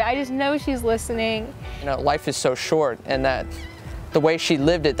describe it. I just know she's listening. You know, life is so short, and that the way she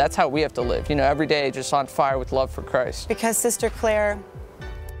lived it, that's how we have to live. You know, every day just on fire with love for Christ. Because Sister Clare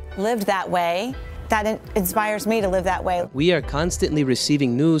lived that way, that inspires me to live that way. We are constantly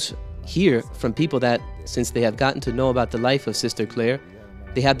receiving news here from people that, since they have gotten to know about the life of Sister Clare,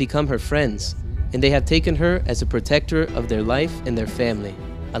 they have become her friends, and they have taken her as a protector of their life and their family.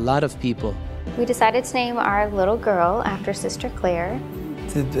 A lot of people. We decided to name our little girl after Sister Clare.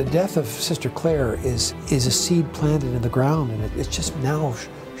 The death of Sister Clare is a seed planted in the ground, and it's just now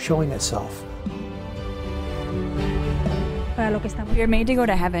showing itself. We are made to go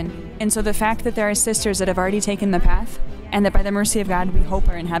to heaven, and so the fact that there are sisters that have already taken the path, and that by the mercy of God we hope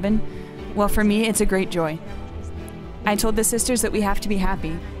are in heaven, well, for me it's a great joy. I told the sisters that we have to be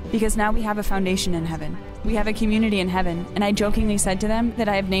happy, because now we have a foundation in heaven. We have a community in heaven, and I jokingly said to them that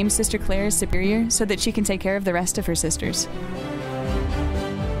I have named Sister Clare as Superior so that she can take care of the rest of her sisters.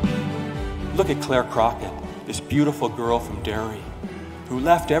 Look at Claire Crockett, this beautiful girl from Derry, who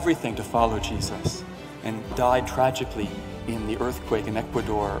left everything to follow Jesus and died tragically in the earthquake in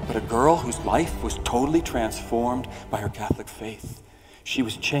Ecuador, but a girl whose life was totally transformed by her Catholic faith. She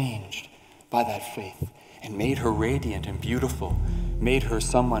was changed by that faith and made her radiant and beautiful, made her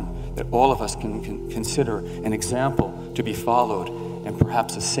someone that all of us can consider an example to be followed and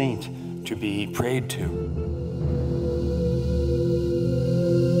perhaps a saint to be prayed to.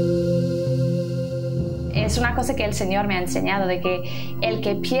 Es una cosa que el Señor me ha enseñado, de que el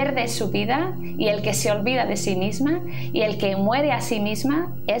que pierde su vida y el que se olvida de sí misma y el que muere a sí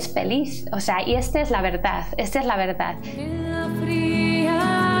misma es feliz. O sea, y esta es la verdad, esta es la verdad. En la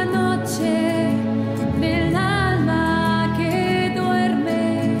fría noche